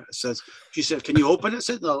in there. She said, "Can you open it?" I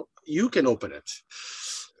said, "No, you can open it."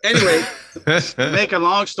 Anyway, to make a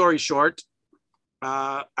long story short,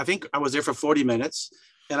 I think I was there for 40 minutes,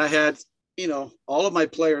 and I had, all of my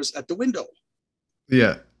players at the window.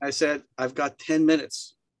 Yeah. I said, "I've got 10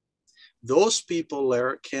 minutes. Those people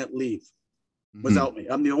there can't leave without me.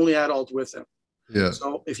 I'm the only adult with them. Yeah.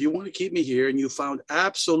 So if you want to keep me here, and you found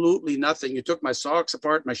absolutely nothing, you took my socks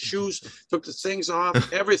apart, my shoes, took the things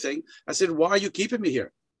off, everything." I said, "Why are you keeping me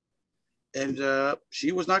here?" And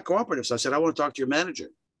she was not cooperative. So I said, "I want to talk to your manager."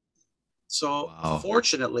 So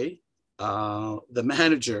fortunately, the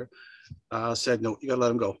manager said, "No, you got to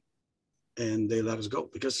let him go." And they let us go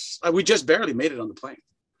because we just barely made it on the plane.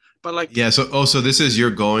 But so this is,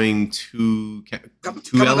 you're going to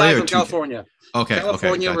LA or California? Okay.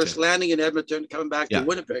 California, we're landing in Edmonton, coming back to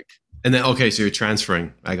Winnipeg. And then, so you're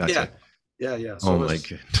transferring. I got you. Yeah. So my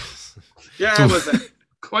goodness. Yeah, it was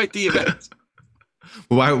quite the event.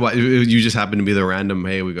 Why you just happen to be the random,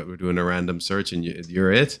 hey, we're doing a random search and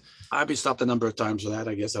you're it? I've been stopped a number of times for that,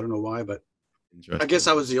 I guess. I don't know why, but I guess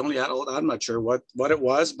I was the only adult. I'm not sure what it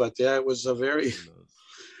was, but yeah, it was a very,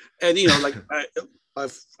 and I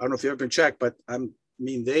don't know if you've ever been checked, but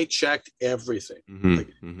they checked everything.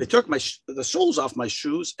 They took the soles off my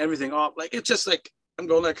shoes, everything off. Like, it's just like, I'm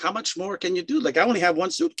going like, how much more can you do? Like, I only have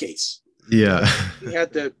 1 suitcase. Yeah. We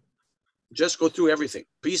had to just go through everything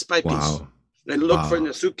piece by piece and look for in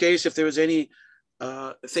the suitcase if there was any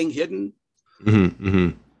thing hidden.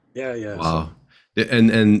 Yeah, yeah. So Wow.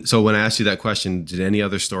 And so when I asked you that question, did any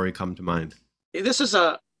other story come to mind? this is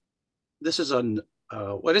a this is an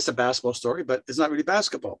what is a basketball story, but it's not really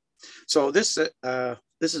basketball. So this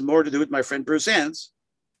is more to do with my friend Bruce Enns.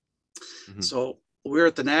 Hmm. So we're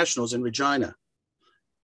at the Nationals in Regina,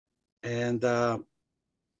 and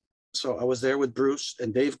so I was there with Bruce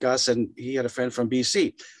and Dave Gus, and he had a friend from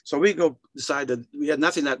BC. So we go decided we had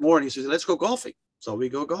nothing that morning. He said, "Let's go golfing." So we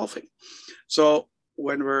go golfing. So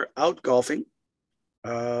when we're out golfing,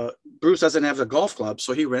 uh, Bruce doesn't have the golf club,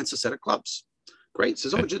 so he rents a set of clubs. Great.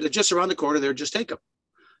 Says, "Oh, Okay. they're just around the corner there. Just take them."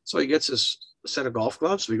 So he gets his set of golf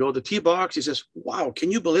gloves. We go to the tee box. He says, "Wow,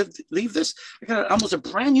 can you believe this? I got almost a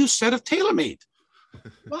brand new set of TaylorMade.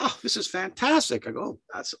 Wow, this is fantastic." I go, "Oh,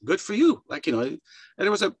 that's good for you." Like, and it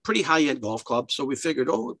was a pretty high end golf club. So we figured,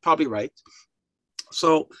 oh, probably right.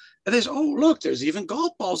 So, and there's, oh, look, there's even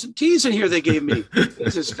golf balls and tees in here they gave me.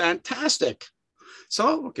 This is fantastic.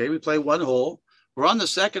 So, okay, we play one hole. We're on the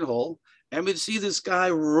second hole, and we see this guy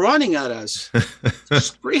running at us,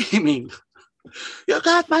 screaming, "You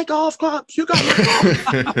got my golf clubs. You got my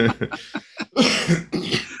golf."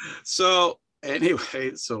 So,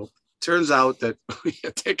 anyway, so turns out that we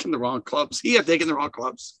had taken the wrong clubs. He had taken the wrong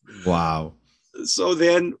clubs. Wow. So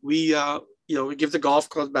then we give the golf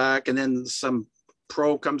clubs back, and then some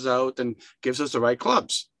pro comes out and gives us the right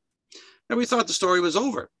clubs. And we thought the story was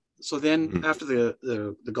over. So then Mhm. after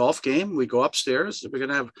the golf game, we go upstairs. We're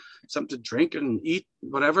gonna have something to drink and eat,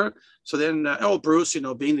 whatever. So then, Bruce,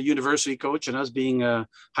 being the university coach and us being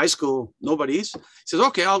high school nobodies, he says,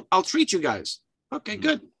 "Okay, I'll treat you guys." Okay, Mhm.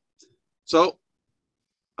 good. So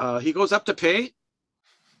he goes up to pay,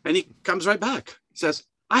 and he comes right back. He says,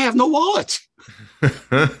 "I have no wallet."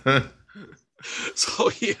 So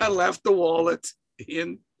he had left the wallet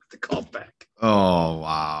in the golf bag. Oh,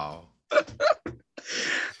 wow.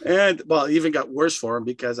 And well, it even got worse for him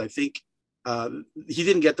because I think he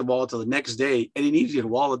didn't get the wallet till the next day, and he needed a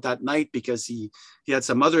wallet that night because he had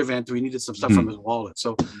some other event where he needed some stuff from Mhm. his wallet.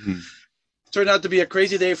 So it Mhm. turned out to be a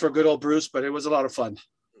crazy day for good old Bruce, but it was a lot of fun.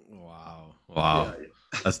 Wow. Yeah, Wow.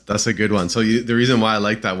 That's a good one. So the reason why I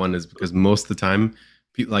like that one is because most of the time,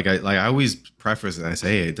 people I always preface it. I say,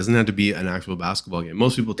 hey, it doesn't have to be an actual basketball game.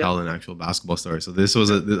 Most people yeah, tell an actual basketball story. So this was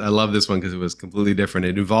yeah, I love this one because it was completely different.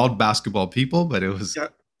 It involved basketball people, but it was yeah,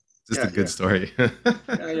 just a yeah, good yeah. story.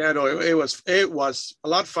 Yeah, no, it was a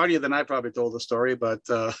lot funnier than I probably told the story, but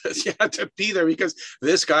you had to be there because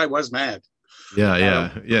this guy was mad. Yeah, Um,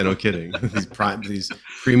 yeah, yeah. No kidding. These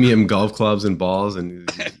premium golf clubs and balls, and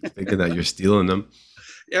he's thinking that you're stealing them.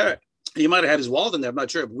 yeah, he might have had his wallet in there. I'm not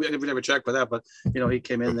sure. We never checked for that, but he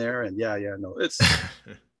came in there, and yeah, no,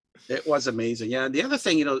 it was amazing. Yeah, and the other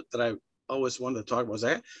thing that I always wanted to talk about was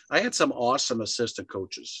I had some awesome assistant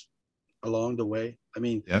coaches along the way. I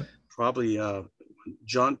mean, Yeah. probably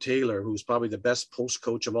John Taylor, who's probably the best post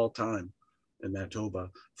coach of all time in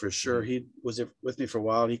Manitoba for sure. Mhm. He was with me for a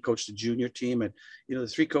while. He coached the junior team, and the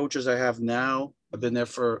three coaches I have now have been there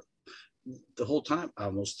for the whole time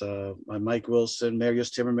almost. Mike Wilson,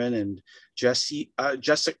 Marius Timmerman, and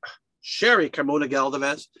Jessica Sherry Carmona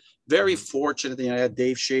Galvez. Very Mhm. fortunate that I had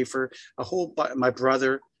Dave Schaefer, my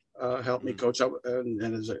brother helped me Mhm. coach up,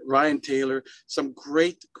 and Ryan Taylor, some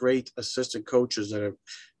great assistant coaches that have.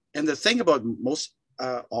 And the thing about most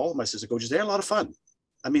all of my assistant coaches, they have a lot of fun.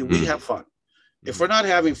 I mean, we Mhm. have fun. If we're Mhm. not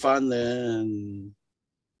having fun, then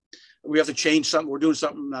we have to change something. We're doing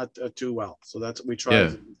something not too well. So that's we try, Yeah.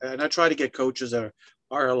 to, and I try to get coaches that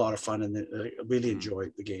are a lot of fun and really Mhm.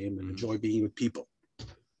 enjoy the game and Mhm. enjoy being with people. I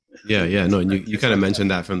Yeah, think yeah, no, and you it's kind of like that.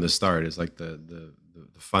 mentioned that from the start. It's like the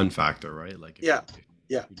fun factor, right? Like Yeah, if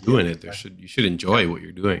yeah, you're yeah, doing it, there exactly. should you should Yeah, enjoy what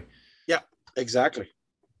you're doing. yeah, exactly.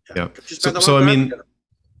 Yeah, Yeah. because you So spend a lot so of I time mean, together.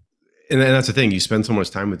 and that's the thing. You spend so much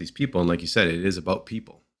time with these people, and like you said, it is about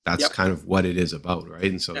people. That's Yep. kind of what it is about, right?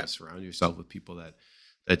 And so Yeah. to surround yourself with people that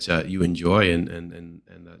you enjoy and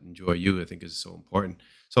that enjoy you, I think is so important.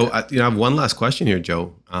 So Yeah. I have one last question here,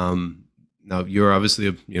 Joe. Now you're obviously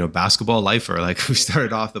a basketball lifer. Like we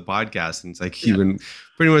started off the podcast, and it's like Yeah. you've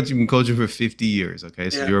been coaching for 50 years. Okay,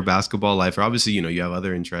 so Yeah. you're a basketball lifer. Obviously, you have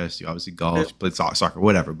other interests. You obviously Yeah. golf, you play soccer,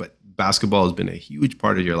 whatever. But basketball has been a huge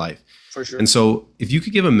part of your life. For sure. And so, if you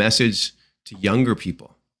could give a message to younger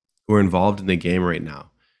people who are involved in the game right now,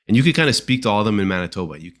 and you could kind of speak to all of them in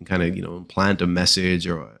Manitoba, you can kind of, implant a message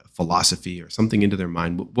or a philosophy or something into their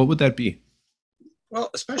mind. What would that be? Well,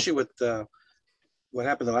 especially with what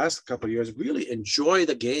happened the last couple of years, really enjoy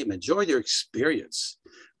the game, enjoy your experience.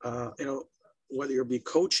 Uh, you know, whether you're be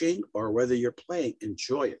coaching or whether you're playing,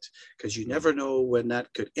 enjoy it because you Mm-hmm. never know when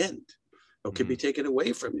that could end or could Mm-hmm. be taken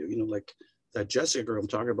away from you. Like that Jessica girl I'm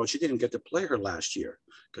talking about, she didn't get to play her last year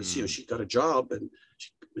because she got a job and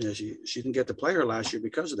she didn't get to play her last year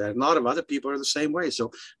because of that. And a lot of other people are the same way.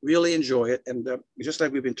 So really enjoy it. And just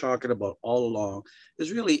like we've been talking about all along,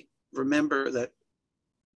 is really remember that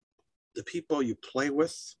the people you play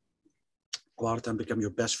with a lot of time become your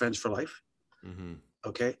best friends for life. Mm-hmm.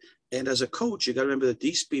 Okay. And as a coach, you got to remember that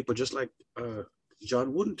these people, just like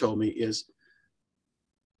John Wooden told me, is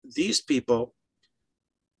these people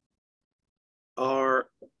are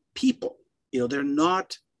people. They're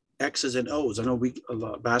not X's and O's. I know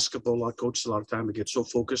basketball, a lot of coaches, a lot of time we get so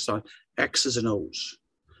focused on X's and O's.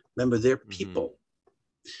 Remember, they're people.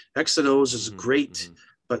 X and O's is great,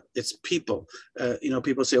 but it's people.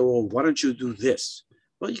 People say, "Well, why don't you do this?"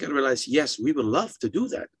 Well, you got to realize, yes, we would love to do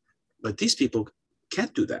that, but these people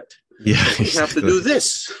can't do that. Yeah, so we have to do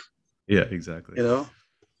this. Yeah, exactly.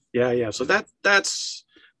 Yeah. So that's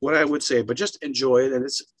what I would say. But just enjoy it, and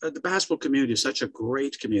it's the basketball community is such a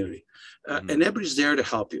great community, and everybody's there to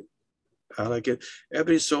help you. I like it.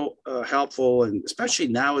 Everybody's so helpful, and especially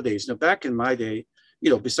nowadays. Back in my day,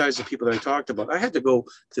 besides the people that I talked about, I had to go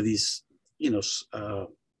to these,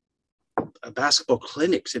 basketball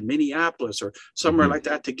clinics in Minneapolis or somewhere like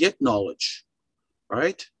that to get knowledge.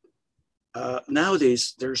 Right?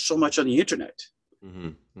 Nowadays, there's so much on the internet.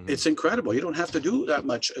 It's incredible. You don't have to do that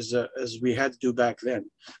much as we had to do back then.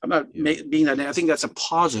 I'm not being that. I think that's a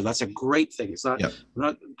positive. That's a great thing. It's not. I'm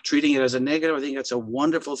not treating it as a negative. I think that's a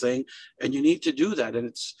wonderful thing, and you need to do that. And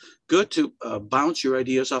it's good to bounce your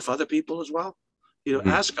ideas off other people as well.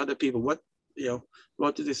 Ask other people what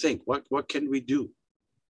do they think? What can we do?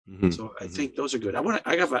 So I think those are good.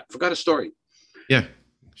 I forgot a story. Yeah,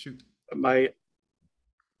 shoot.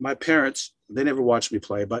 My parents, they never watched me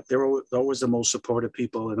play, but they were always the most supportive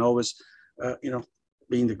people, and always,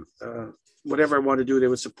 being the whatever I wanted to do, they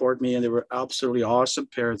would support me, and they were absolutely awesome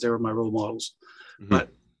parents. They were my role models. But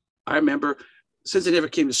I remember, since they never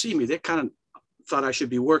came to see me, they kind of thought I should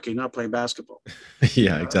be working, not playing basketball.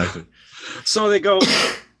 Yeah, exactly. So they go,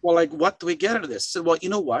 well, like, what do we get out of this? I said, well, you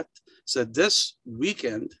know what? Said this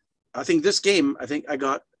weekend, I think this game, I think I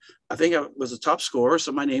was a top scorer,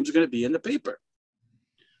 so my name's going to be in the paper.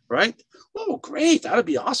 Right? Oh, great. That would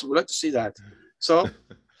be awesome. We'd like to see that. So,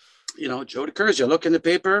 Joe DiCurzio, look in the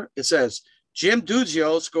paper. It says, Jim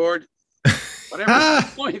Duzio scored whatever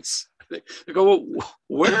points. They go, well,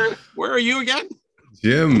 where are you again?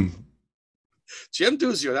 Jim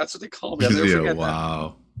Duzio. That's what they call me. I'll never forget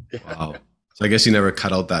wow. That. Wow. So I guess you never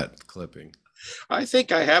cut out that clipping. I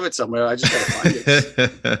think I have it somewhere. I just got to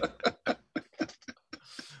find it.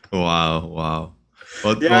 Wow.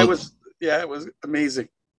 Well, it was amazing.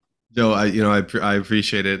 Joe, I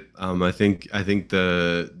appreciate it. I think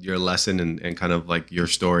your lesson and kind of like your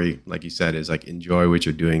story, like you said, is like enjoy what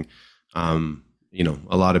you're doing. A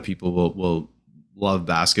lot of people will love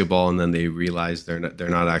basketball and then they realize they're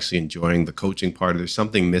not actually enjoying the coaching part. There's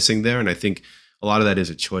something missing there, and I think a lot of that is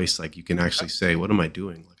a choice. Like you can actually say, what am I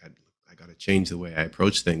doing? Like I got to change the way I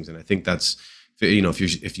approach things, and I think that's.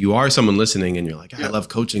 If you are someone listening and you're like, I love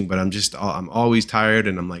coaching, but I'm always tired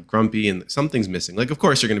and I'm like grumpy and something's missing. Like, of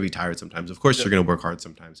course you're going to be tired sometimes. Of course you're going to work hard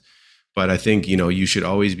sometimes, but I think, you should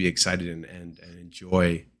always be excited and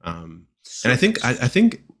enjoy. And I think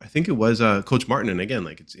it was Coach Martin. And again,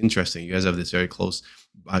 like, it's interesting. You guys have this very close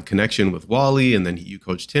connection with Wally, and then you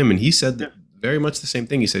coached him, and he said very much the same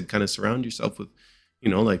thing. He said, kind of surround yourself with,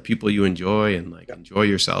 like people you enjoy, and like enjoy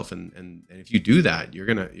yourself. And if you do that, you're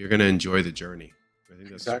going to enjoy the journey. I think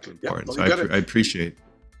that's exactly important. Well, so I appreciate.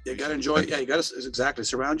 You got to enjoy. Yeah, you got to exactly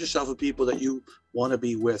surround yourself with people that you want to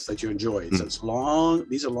be with, that you enjoy. It's long.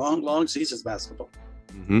 These are long seasons basketball.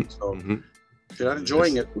 So if you're not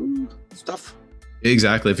enjoying it, it's tough.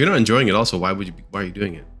 Exactly. If you're not enjoying it, also, why are you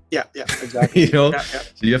doing it? Yeah, exactly. So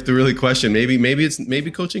you have to really question.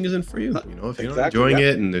 Maybe coaching isn't for you. If you're not enjoying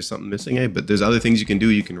it and there's something missing, but there's other things you can do.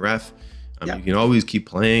 You can ref. You can always keep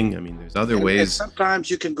playing. I mean, there's other ways. And sometimes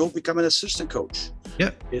you can go become an assistant coach.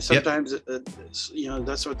 Yeah. Sometimes,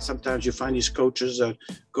 that's what sometimes you find these coaches that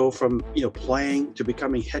go from playing to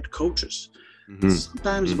becoming head coaches.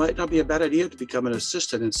 Sometimes it might not be a bad idea to become an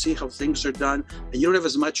assistant and see how things are done, and you don't have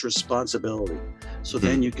as much responsibility. So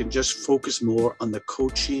then you can just focus more on the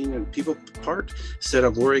coaching and people part instead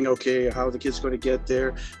of worrying, okay, how the kid's going to get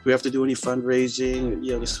there. Do we have to do any fundraising?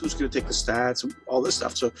 Who's going to take the stats? All this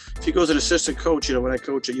stuff. So if he goes an assistant coach, when I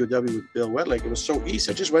coached at UW with Bill Wedlake, it was so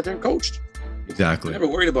easy. I just went there and coached. Exactly. I never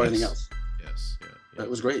worried about anything else. That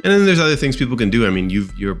was great. And then there's other things people can do. I mean,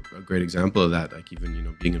 you're a great example of that. Like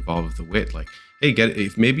even, being involved with the WIT, like, hey,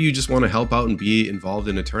 if maybe you just want to help out and be involved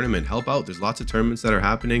in a tournament, help out. There's lots of tournaments that are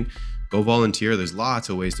happening. go volunteer. There's lots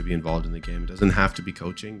of ways to be involved in the game. It doesn't have to be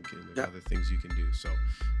coaching. There's other things you can do. So,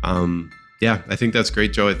 yeah, I think that's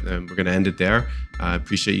great, Joe. We're going to end it there. I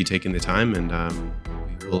appreciate you taking the time, and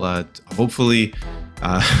we will hopefully,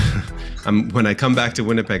 when I come back to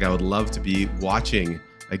Winnipeg, I would love to be watching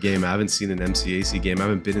a game. I haven't seen an MCAC game. I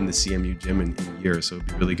haven't been in the CMU gym in years, so it'd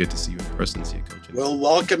be really good to see you in person, see you coaching. We'll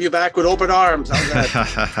welcome you back with open arms. How's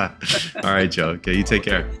that? All right, Joe. Okay, you take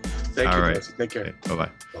care. Thank you. Right. Take care. Okay, bye-bye.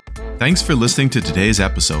 Thanks for listening to today's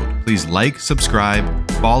episode. Please like, subscribe,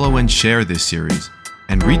 follow, and share this series,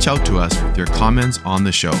 and reach out to us with your comments on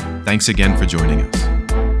the show. Thanks again for joining us.